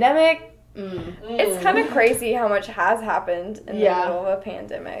global pandemic? It's kind of crazy how much has happened in the middle of a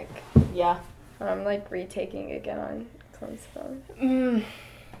pandemic. Yeah. And I'm, like, retaking again on Chloe's phone.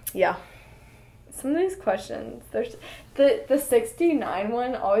 Yeah. Some of these questions, there's the 69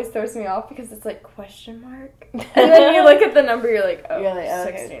 one always throws me off because it's like question mark, and then you look at the number, you're like, oh, you're like,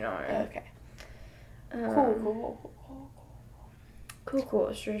 69. Okay.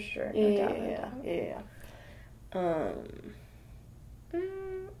 Cool. Sure. Yeah. Okay.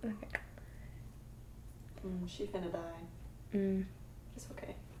 She finna die. It's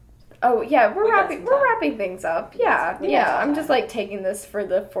okay. Oh, yeah, we're wrapping things up. Yeah. I'm just, like, taking this for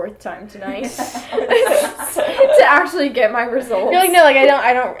the 4th time tonight to actually get my results. You're like, no, like,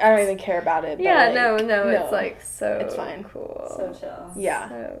 I don't even care about it. But yeah, like, no, it's, like, so it's fine. Cool. So chill. Yeah.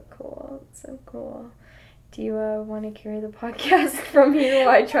 So cool. Do you want to carry the podcast from here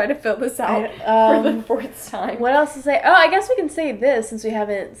while I try to fill this out for the 4th time? What else to say? Oh, I guess we can say this since we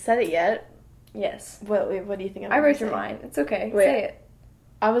haven't said it yet. Yes. What do you think I read your mind. It's okay. Wait. Say it.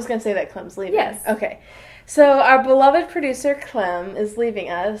 I was going to say that Clem's leaving. Yes. Okay. So our beloved producer Clem is leaving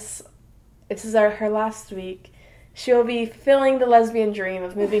us. This is her last week. She will be fulfilling the lesbian dream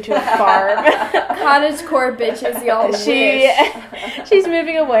of moving to a farm. Cottagecore bitches, y'all wish. She's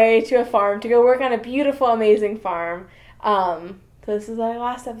moving away to a farm to go work on a beautiful, amazing farm. So this is our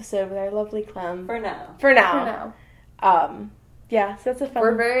last episode with our lovely Clem. For now. Yeah, so that's a fun.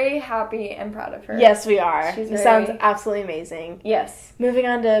 We're very happy and proud of her. Yes, we are. It sounds absolutely amazing. Yes. Moving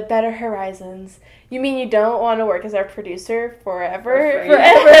on to better horizons. You mean you don't want to work as our producer forever? For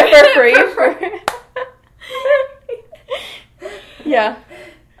free? Yeah.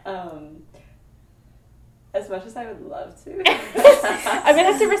 As much as I would love to. I'm going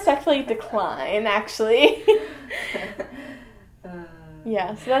to have to respectfully decline, actually.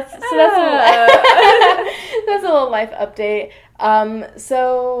 Yeah, so that's a little life update.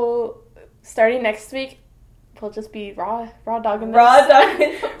 So starting next week, we'll just be rawdogging the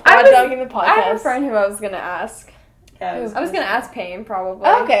podcast. I have a friend who I was gonna ask. Yeah, I was gonna ask Payne probably.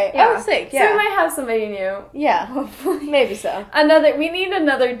 Okay, yeah. Oh, sick. Yeah, so we might have somebody new. Yeah, hopefully, maybe so. We need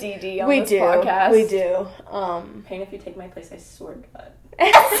another DD on this podcast. We do. Payne, if you take my place, I swear to God.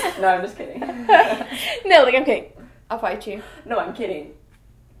 No, I'm just kidding. No, like I'm kidding. I'll fight you. No, I'm kidding.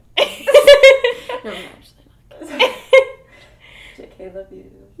 No, I'm actually not. JK, love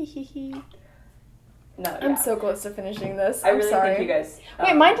you. No, yeah. I'm so close to finishing this. I'm really sorry. think you guys...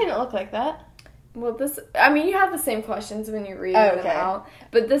 Wait, mine didn't look like that. Well, you have the same questions when you read them out,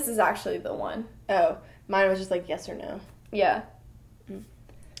 but this is actually the one. Oh, mine was just like yes or no. Yeah.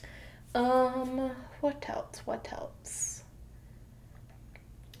 What else?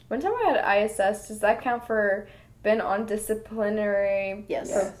 One time I had ISS. Does that count for been on disciplinary?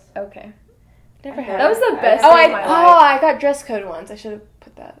 Yes. Okay. Never had. That was the best thing in my life. I got dress code once. I should have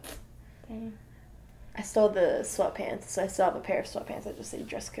put that. Dang. I stole the sweatpants, so I still have a pair of sweatpants that just say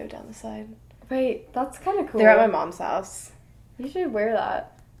dress code down the side. Wait, that's kind of cool. They're at my mom's house. You should wear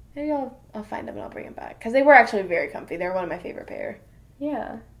that. Maybe I'll find them and I'll bring them back. Because they were actually very comfy. They were one of my favorite pair.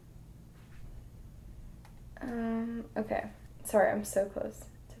 Yeah. Okay. Sorry, I'm so close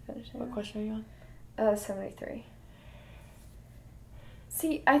to finishing. What question are you on? 73.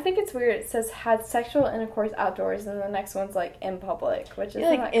 See, I think it's weird. It says had sexual intercourse outdoors, and the next one's like in public, which is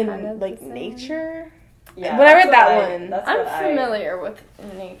like in like nature. Yeah, whatever that one. I'm familiar with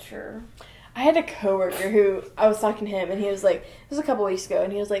nature. I had a coworker who I was talking to him, and he was like, this was a couple weeks ago,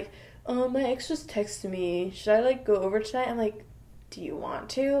 and he was like, my ex just texted me. Should I like go over tonight? I'm like, do you want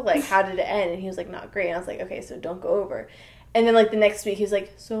to? Like, how did it end? And he was like, not great. And I was like, okay, so don't go over. And then, like, the next week, he was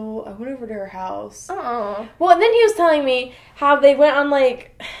like, so I went over to her house. Oh. Well, and then he was telling me how they went on,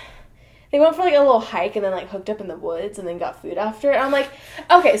 like, they went for, like, a little hike and then, like, hooked up in the woods and then got food after. And I'm like,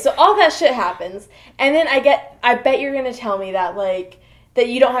 okay, so all that shit happens. And then I bet you're going to tell me that, like, that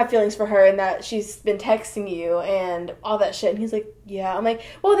you don't have feelings for her and that she's been texting you and all that shit. And he's like, yeah. I'm like,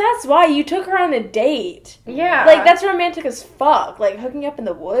 well, that's why you took her on a date. Yeah. Like, that's romantic as fuck. Like, hooking up in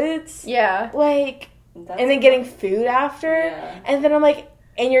the woods. Yeah. Like... and then getting food after. Yeah. And then I'm like,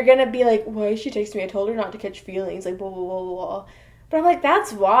 and you're going to be like, why did she text me? I told her not to catch feelings. Like, blah, blah, blah, blah. But I'm like,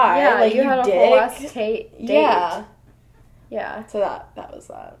 that's why. Yeah, like, you had a whole ass date. Yeah. Yeah. So that was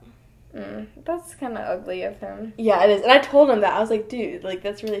that. That's kind of ugly of him. Yeah, it is. And I told him that. I was like, dude, like,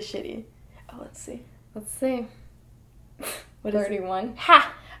 that's really shitty. Oh, let's see. What 31.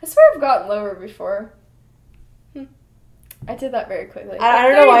 Ha! I swear I've gotten lower before. I did that very quickly. I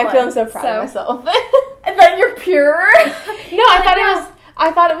don't know why I'm feeling so proud of myself. And then you're pure? No,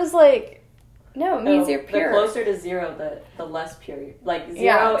 I thought it was like... No, it means you're pure. The closer to 0, the less pure. Like,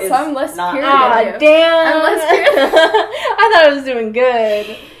 0 is so I'm less not pure. Ah, damn. I'm less pure. I thought I was doing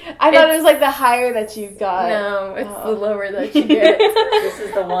good. I thought it was like the higher that you got. No, it's the lower that you get. This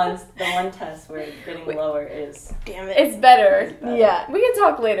is the one test where getting lower is... Damn it. It's better. Yeah. We can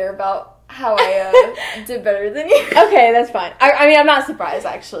talk later about how I did better than you. Okay, that's fine. I mean, I'm not surprised,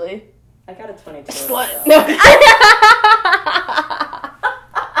 actually. I got a 22. Slut. So. No.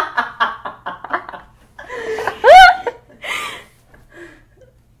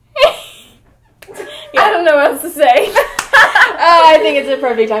 I don't know what else to say. I think it's a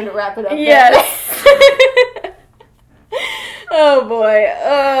perfect time to wrap it up. Yes. Oh boy.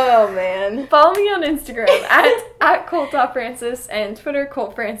 Oh man. Follow me on Instagram at ColtFrancis and Twitter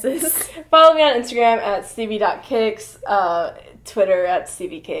ColtFrancis. Follow me on Instagram at stevie.kicks, Twitter at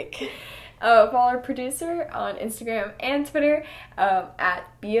steviekick. Follow our producer on Instagram and Twitter at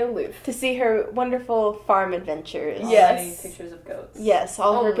BeAloof. To see her wonderful farm adventures. Yes. Pictures of goats. Yes,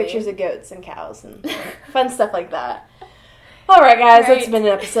 all of her pictures of goats and cows and fun stuff like that. All right, guys, that's been an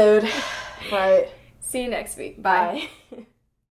episode. All right. See you next week. Bye.